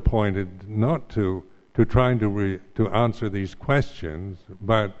Buddha pointed not to trying to answer these questions,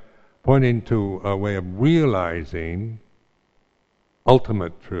 but pointing to a way of realizing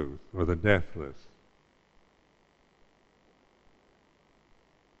ultimate truth, or the deathless.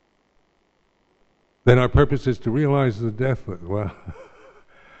 Then our purpose is to realize the deathless. Well,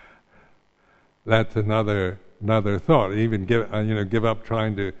 that's another thought. Even give up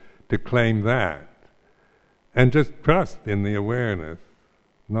trying to claim that, and just trust in the awareness,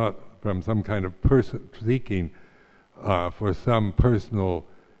 not from some kind of seeking for some personal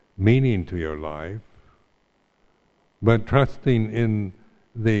meaning to your life, but trusting in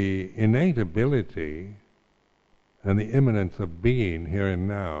the innate ability and the immanence of being here and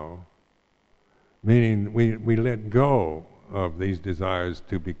now. Meaning we let go of these desires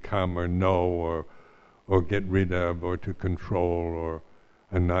to become or know or get rid of or to control or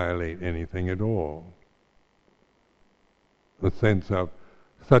annihilate anything at all. The sense of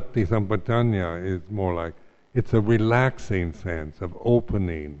sati sampajanya is more like, it's a relaxing sense of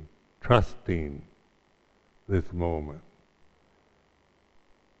opening, trusting this moment.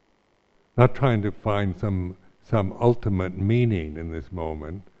 Not trying to find some ultimate meaning in this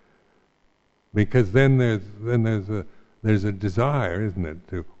moment, because then there's a desire, isn't it,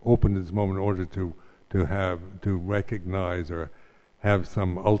 to open this moment in order to recognize or have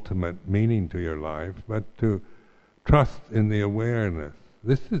some ultimate meaning to your life, but to trust in the awareness.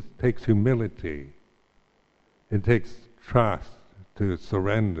 This takes humility. It takes trust to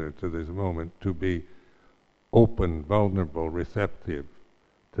surrender to this moment, to be open, vulnerable, receptive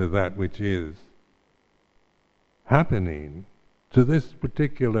to that which is happening, to this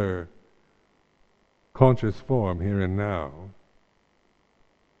particular conscious form here and now,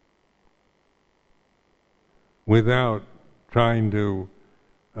 without trying to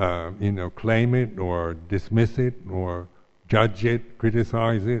claim it or dismiss it or judge it,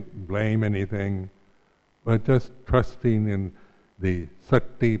 criticize it, blame anything, but just trusting in the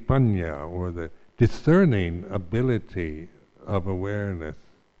sati panya, or the discerning ability of awareness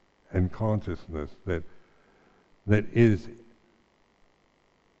and consciousness that is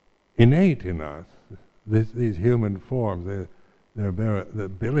innate in us. These human forms, the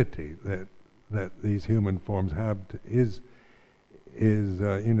ability that these human forms have is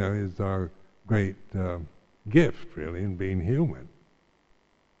our great gift, really, in being human.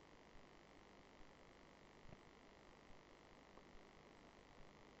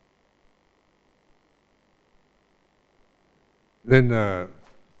 Then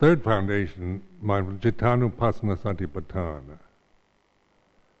third foundation, mindfulness, Cittanupassana Satipatthana.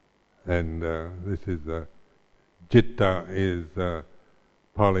 And this is Citta is a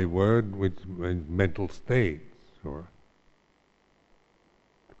Pali word which means mental states or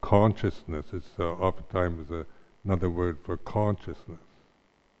consciousness. It's oftentimes another word for consciousness.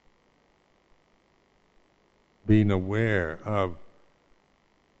 Being aware of,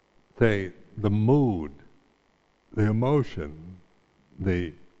 say, the mood, the emotion,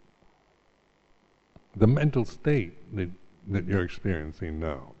 the mental state that you're experiencing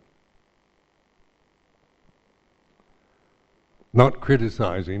now. Not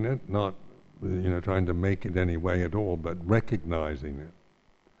criticizing it, not trying to make it any way at all, but recognizing it.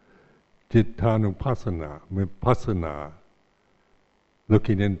 Cittanupassana, vipassana,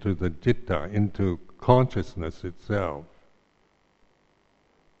 looking into the citta, into consciousness itself.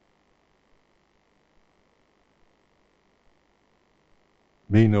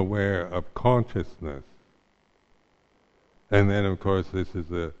 Being aware of consciousness. And then of course this is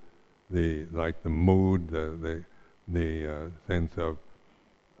the mood, the sense of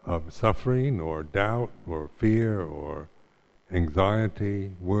suffering or doubt or fear or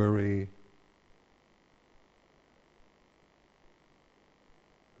anxiety, worry,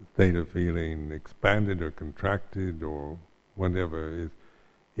 state of feeling expanded or contracted or whatever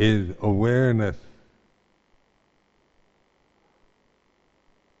is awareness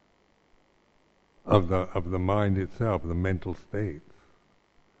of the mind itself, the mental states,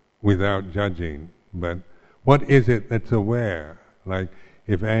 without judging. But what is it that's aware? Like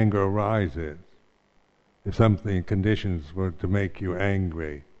if anger arises, if something, conditions were to make you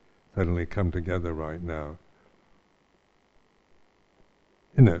angry, suddenly come together right now.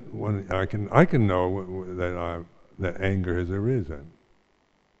 I can know that anger has arisen.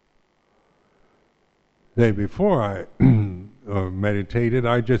 The day before I meditated,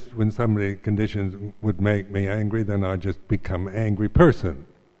 when somebody conditions would make me angry, then I just become an angry person.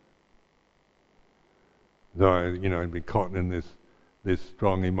 So I'd be caught in this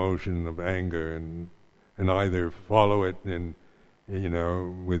strong emotion of anger and either follow it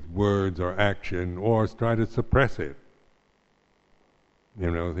with words or action, or try to suppress it.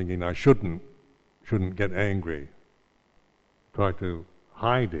 Thinking I shouldn't get angry. Try to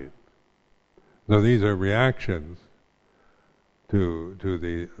hide it. So these are reactions to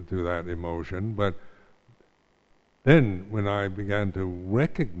that emotion. But then when I began to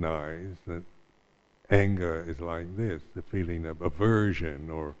recognize that anger is like this, the feeling of aversion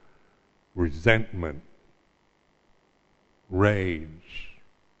or resentment, rage,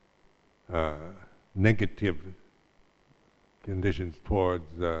 negative conditions towards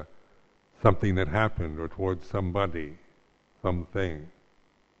something that happened or towards somebody, something.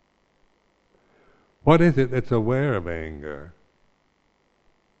 What is it that's aware of anger?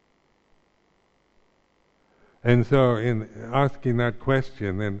 And so in asking that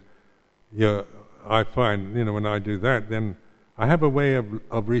question, then I find, when I do that, then I have a way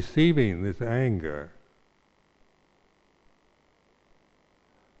of receiving this anger.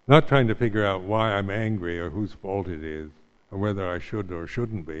 Not trying to figure out why I'm angry or whose fault it is, or whether I should or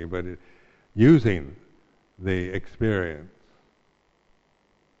shouldn't be, but using the experience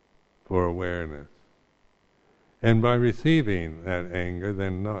for awareness. And by receiving that anger,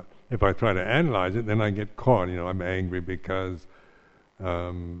 then not, if I try to analyze it, then I get caught, I'm angry because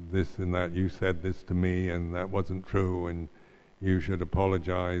this and that, you said this to me and that wasn't true and you should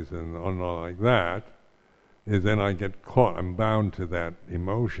apologize and on like that, is then I get caught, I'm bound to that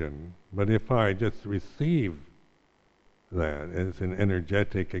emotion. But if I just receive that as an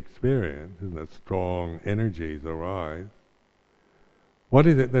energetic experience, and the strong energies arise, what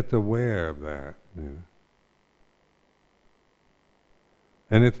is it that's aware of that?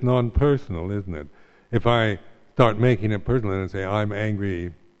 And it's non-personal, isn't it? If I start making it personal and say, I'm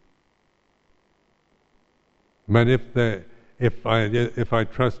angry, but if I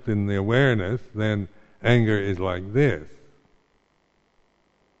trust in the awareness, then anger is like this.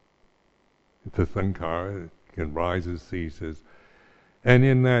 It's a sankhara, it can rises, ceases. And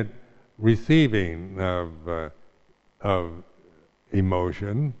in that receiving of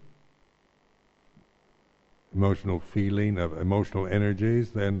emotion, emotional feeling, of emotional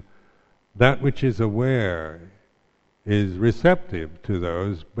energies, then that which is aware is receptive to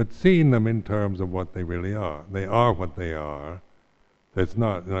those, but seeing them in terms of what they really are. They are what they are. That's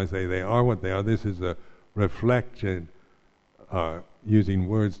not, and I say they are what they are, this is a reflection, using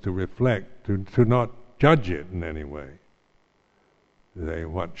words to reflect, to not judge it in any way. To say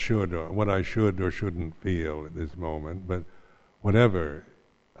what I should or shouldn't feel at this moment, but whatever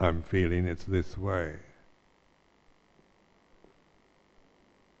I'm feeling, it's this way.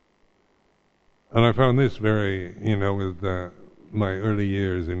 And I found this very, with my early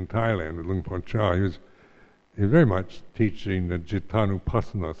years in Thailand with Luang Por Chah, he was very much teaching the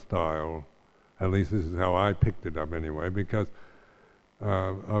Cittanupassana style. At least this is how I picked it up anyway, because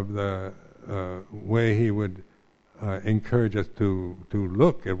of the way he would encourage us to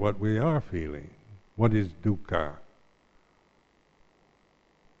look at what we are feeling. What is dukkha?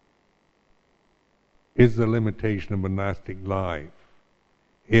 Is the limitation of monastic life?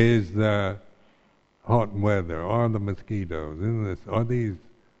 Is the hot weather? Are the mosquitoes? Are these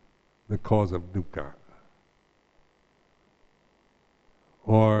the cause of dukkha?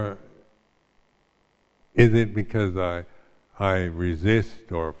 Or is it because I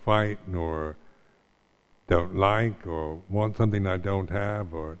resist or fight or don't like or want something I don't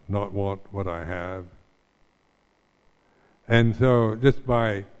have or not want what I have? And so just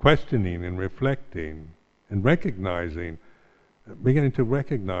by questioning and reflecting and recognizing, beginning to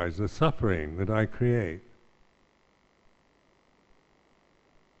recognize the suffering that I create.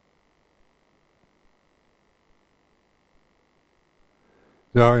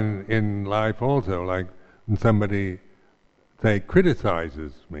 So in life also, like when somebody, say,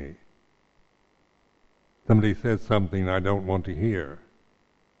 criticizes me, somebody says something I don't want to hear,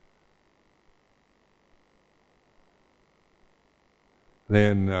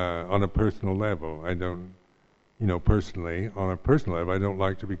 then on a personal level, I don't, personally, on a personal level, I don't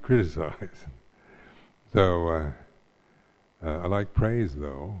like to be criticized. So I like praise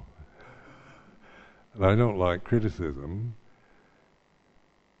though, and I don't like criticism.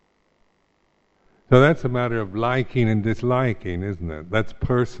 So that's a matter of liking and disliking, isn't it? That's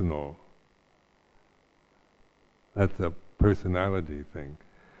personal. That's a personality thing.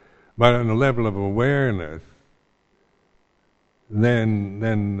 But on the level of awareness, then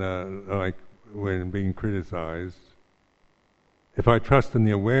like when being criticized, if I trust in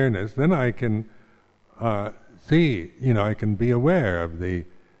the awareness, then I can see, I can be aware of the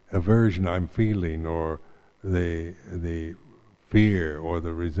aversion I'm feeling, or the fear or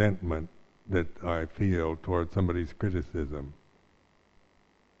the resentment that I feel towards somebody's criticism.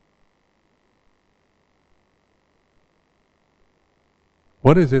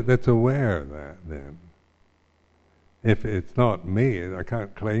 What is it that's aware of that then? If it's not me, I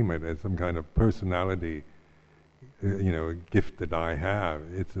can't claim it as some kind of personality, a gift that I have.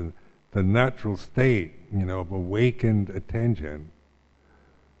 It's the natural state, of awakened attention.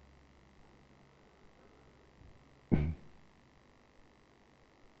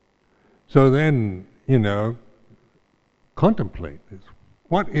 So then, contemplate this.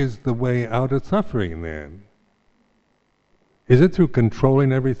 What is the way out of suffering then? Is it through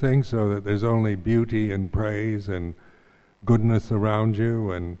controlling everything so that there's only beauty and praise and goodness around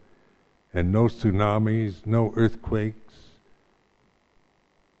you, and no tsunamis, no earthquakes,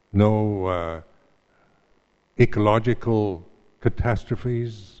 no ecological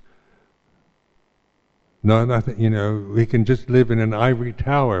catastrophes? No, nothing. We can just live in an ivory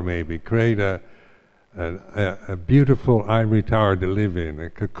tower, maybe create a beautiful ivory tower to live in, a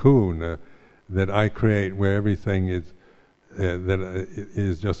cocoon that I create, where everything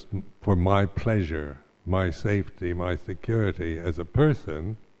is just for my pleasure, my safety, my security as a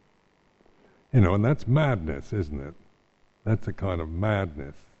person. And that's madness, isn't it? That's a kind of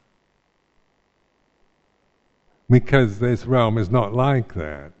madness. Because this realm is not like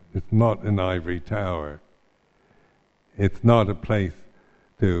that. It's not an ivory tower. It's not a place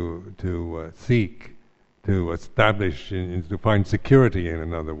to seek, to establish, to find security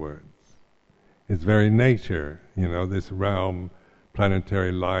in other words. Its very nature, this realm,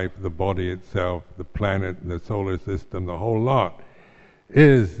 planetary life, the body itself, the planet, the solar system, the whole lot,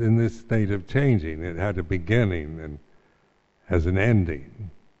 is in this state of changing. It had a beginning and has an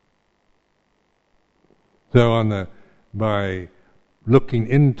ending. So by looking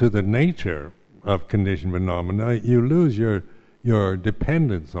into the nature of conditioned phenomena, you lose your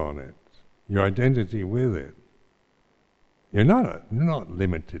dependence on it, your identity with it. You're not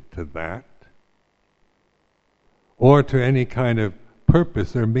limited to that, or to any kind of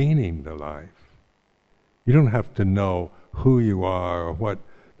purpose or meaning to life. You don't have to know who you are or what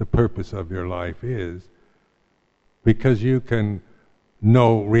the purpose of your life is. because you can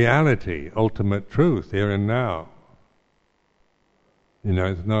know reality, ultimate truth, here and now.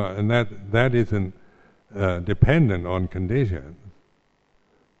 It's not, and that isn't dependent on conditions.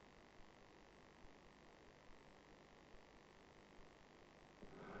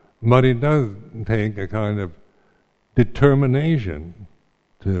 But it does take a kind of determination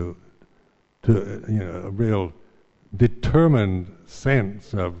to a real determined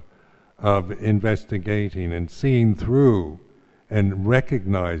sense of investigating and seeing through and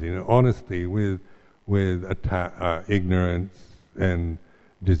recognizing honesty with ignorance and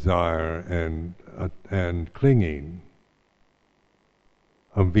desire and clinging.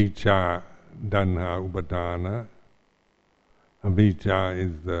 Avijja, tanha, upadana. Avijja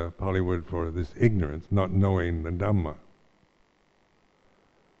is the Pali word for this ignorance, not knowing the Dhamma.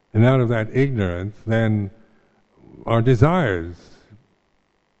 And out of that ignorance, then our desires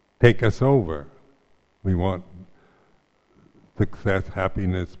take us over. We want success,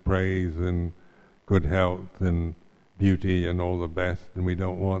 happiness, praise, and good health, and beauty, and all the best, and we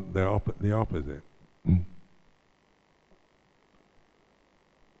don't want the opposite.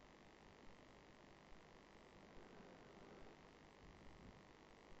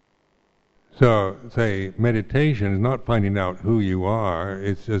 So, say, meditation is not finding out who you are,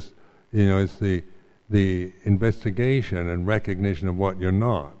 it's just, it's the investigation and recognition of what you're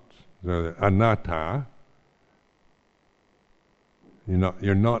not. So, the anatta,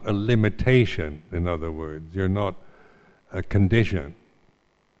 you're not a limitation, in other words. You're not a condition.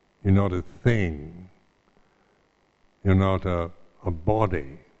 You're not a thing. You're not a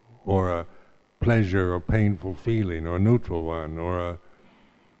body, or a pleasure or painful feeling, or a neutral one, or a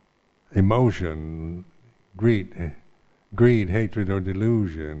emotion, greed, hatred, or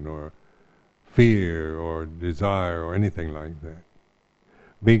delusion, or fear, or desire, or anything like that.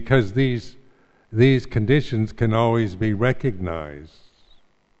 Because these conditions can always be recognized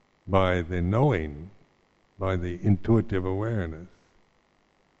by the knowing, by the intuitive awareness.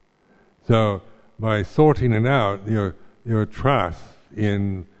 So by sorting it out, your trust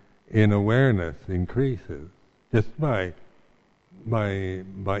in awareness increases just by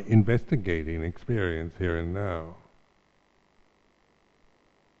investigating experience here and now.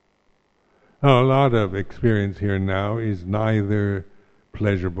 Now, a lot of experience here and now is neither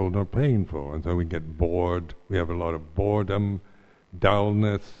pleasurable nor painful, and so we get bored. We have a lot of boredom,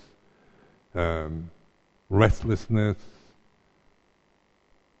 dullness, restlessness,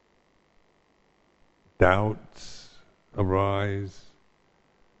 doubts arise.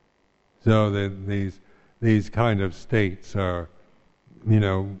 So that these kind of states are,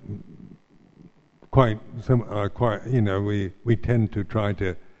 quite. We tend to try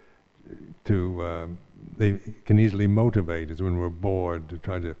to. They can easily motivate us when we're bored to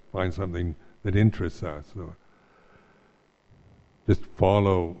try to find something that interests us, or just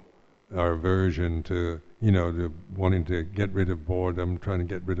follow our aversion to wanting to get rid of boredom, trying to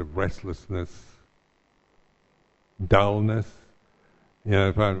get rid of restlessness, dullness.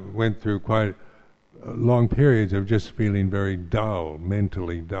 If I went through quite long periods of just feeling very dull,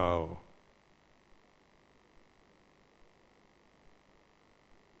 mentally dull.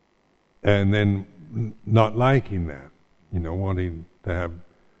 And then not liking that, wanting to have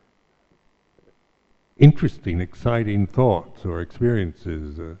interesting, exciting thoughts or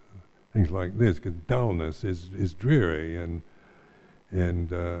experiences, things like this, because dullness is dreary, and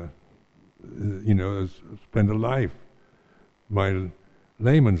spend a life, my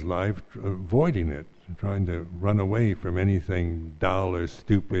layman's life, avoiding it, trying to run away from anything dull or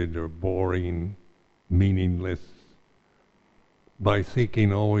stupid or boring, meaningless, by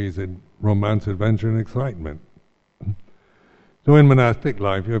seeking always a romance, adventure, and excitement. So in monastic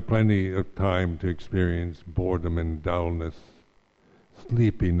life, you have plenty of time to experience boredom and dullness,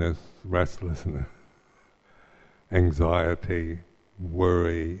 sleepiness, restlessness, anxiety,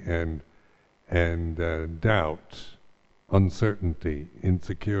 worry, and doubt, uncertainty,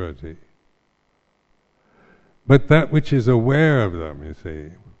 insecurity. But that which is aware of them, you see,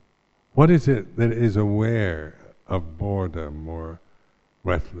 what is it that is aware of boredom or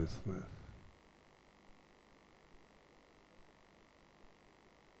restlessness?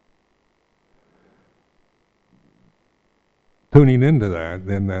 Tuning into that,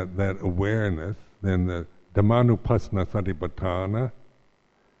 then that awareness, then the Dhammanupassana Satipatthana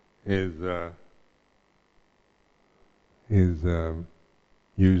is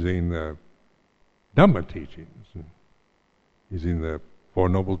using the Dhamma teachings, using the Four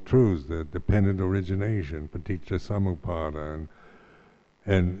Noble Truths, the dependent origination, Paticca Samuppada,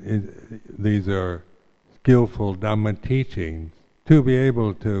 and these are skillful Dhamma teachings to be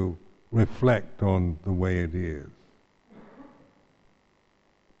able to reflect on the way it is.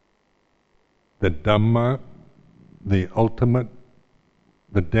 the Dhamma, the ultimate,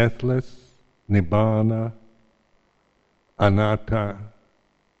 the deathless, Nibbana, Anatta.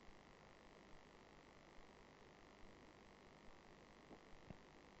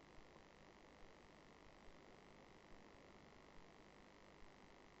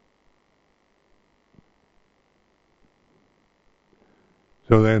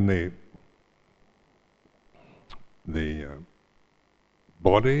 So then the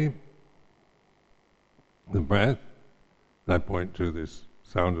body, the breath, I point to this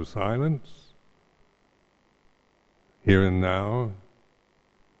sound of silence, here and now.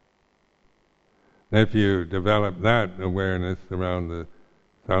 If you develop that awareness around the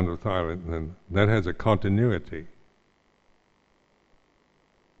sound of silence, then that has a continuity.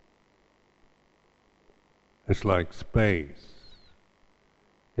 It's like space.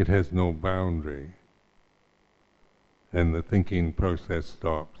 It has no boundary. And the thinking process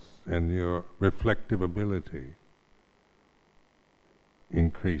stops, and your reflective ability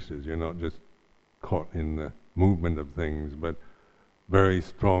increases. You're not just caught in the movement of things, but very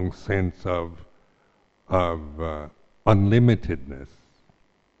strong sense of unlimitedness,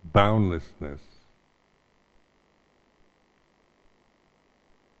 boundlessness,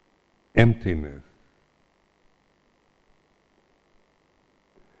 emptiness.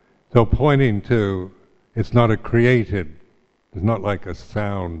 So pointing to, it's not a created, it's not like a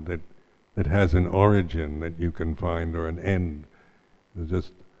sound that has an origin that you can find or an end. It's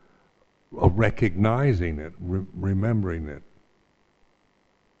just recognizing it, remembering it.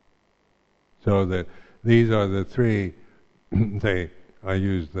 So these are the three. I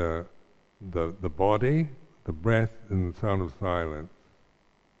use the body, the breath, and the sound of silence.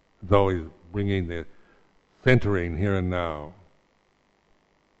 It's always bringing the centering here and now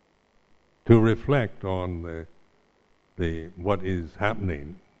to reflect on the what is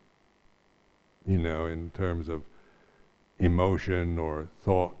happening. In terms of emotion or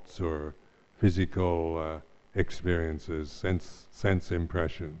thoughts or physical experiences, sense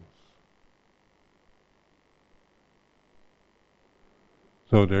impressions.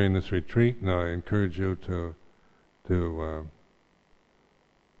 So during this retreat, now I encourage you to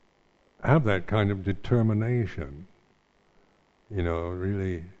have that kind of determination.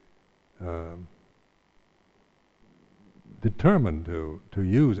 Really determined to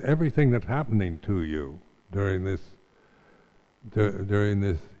use everything that's happening to you during this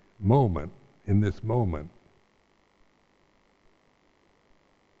moment, in this moment,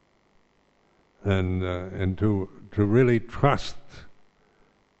 and to really trust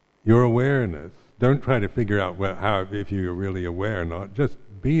your awareness. Don't try to figure out how if you're really aware or not. Just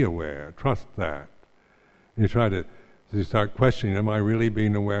be aware. Trust that. You start questioning, am I really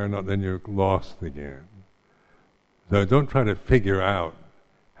being aware or not? Then you're lost again. So don't try to figure out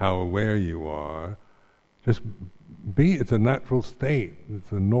how aware you are. Just be. It's a natural state.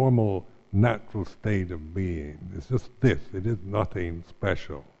 It's a normal, natural state of being. It's just this. It is nothing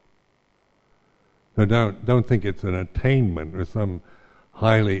special. So don't think it's an attainment or some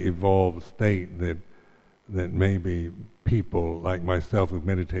highly evolved state that maybe people like myself who've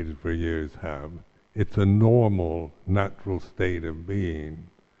meditated for years have. It's a normal, natural state of being.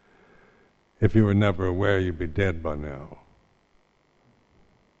 If you were never aware, you'd be dead by now.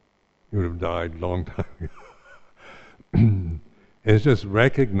 You would have died a long time ago. It's just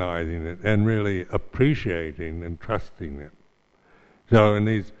recognizing it and really appreciating and trusting it. So in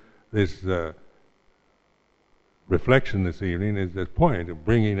this reflection this evening is the point of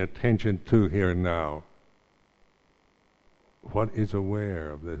bringing attention to here and now. What is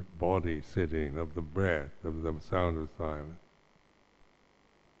aware of the body sitting, of the breath, of the sound of silence?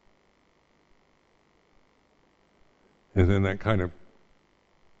 And in that kind of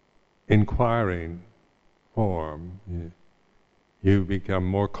inquiring form, you become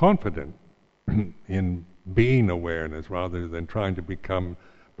more confident in being awareness rather than trying to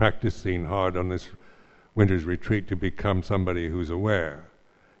practicing hard on this winter's retreat to become somebody who's aware.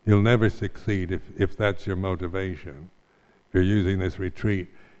 You'll never succeed if that's your motivation. If you're using this retreat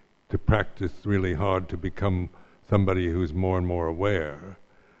to practice really hard to become somebody who's more and more aware,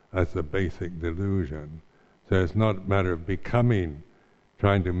 that's a basic delusion. So it's not a matter of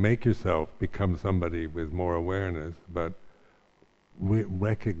trying to make yourself become somebody with more awareness, but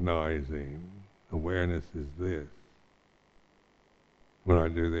recognizing awareness is this. When I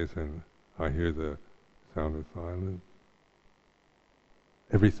do this and I hear the sound of silence,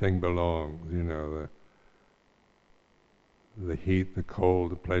 everything belongs, the heat, the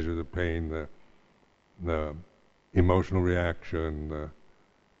cold, the pleasure, the pain, the emotional reaction, the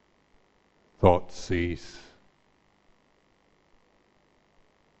thoughts cease.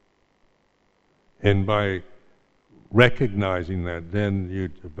 And by recognizing that, then you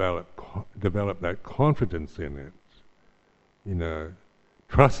develop that confidence in it.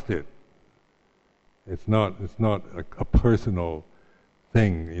 Trust it. It's not a personal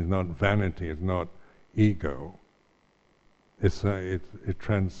thing. It's not vanity. It's not ego. It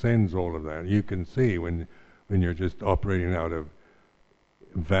transcends all of that. You can see when you're just operating out of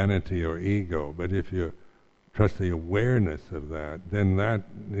vanity or ego. But if you trust the awareness of that,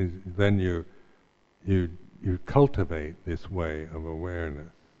 then you cultivate this way of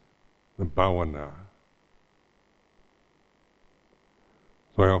awareness, the bhavana.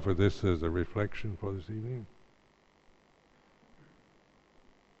 So I offer this as a reflection for this evening.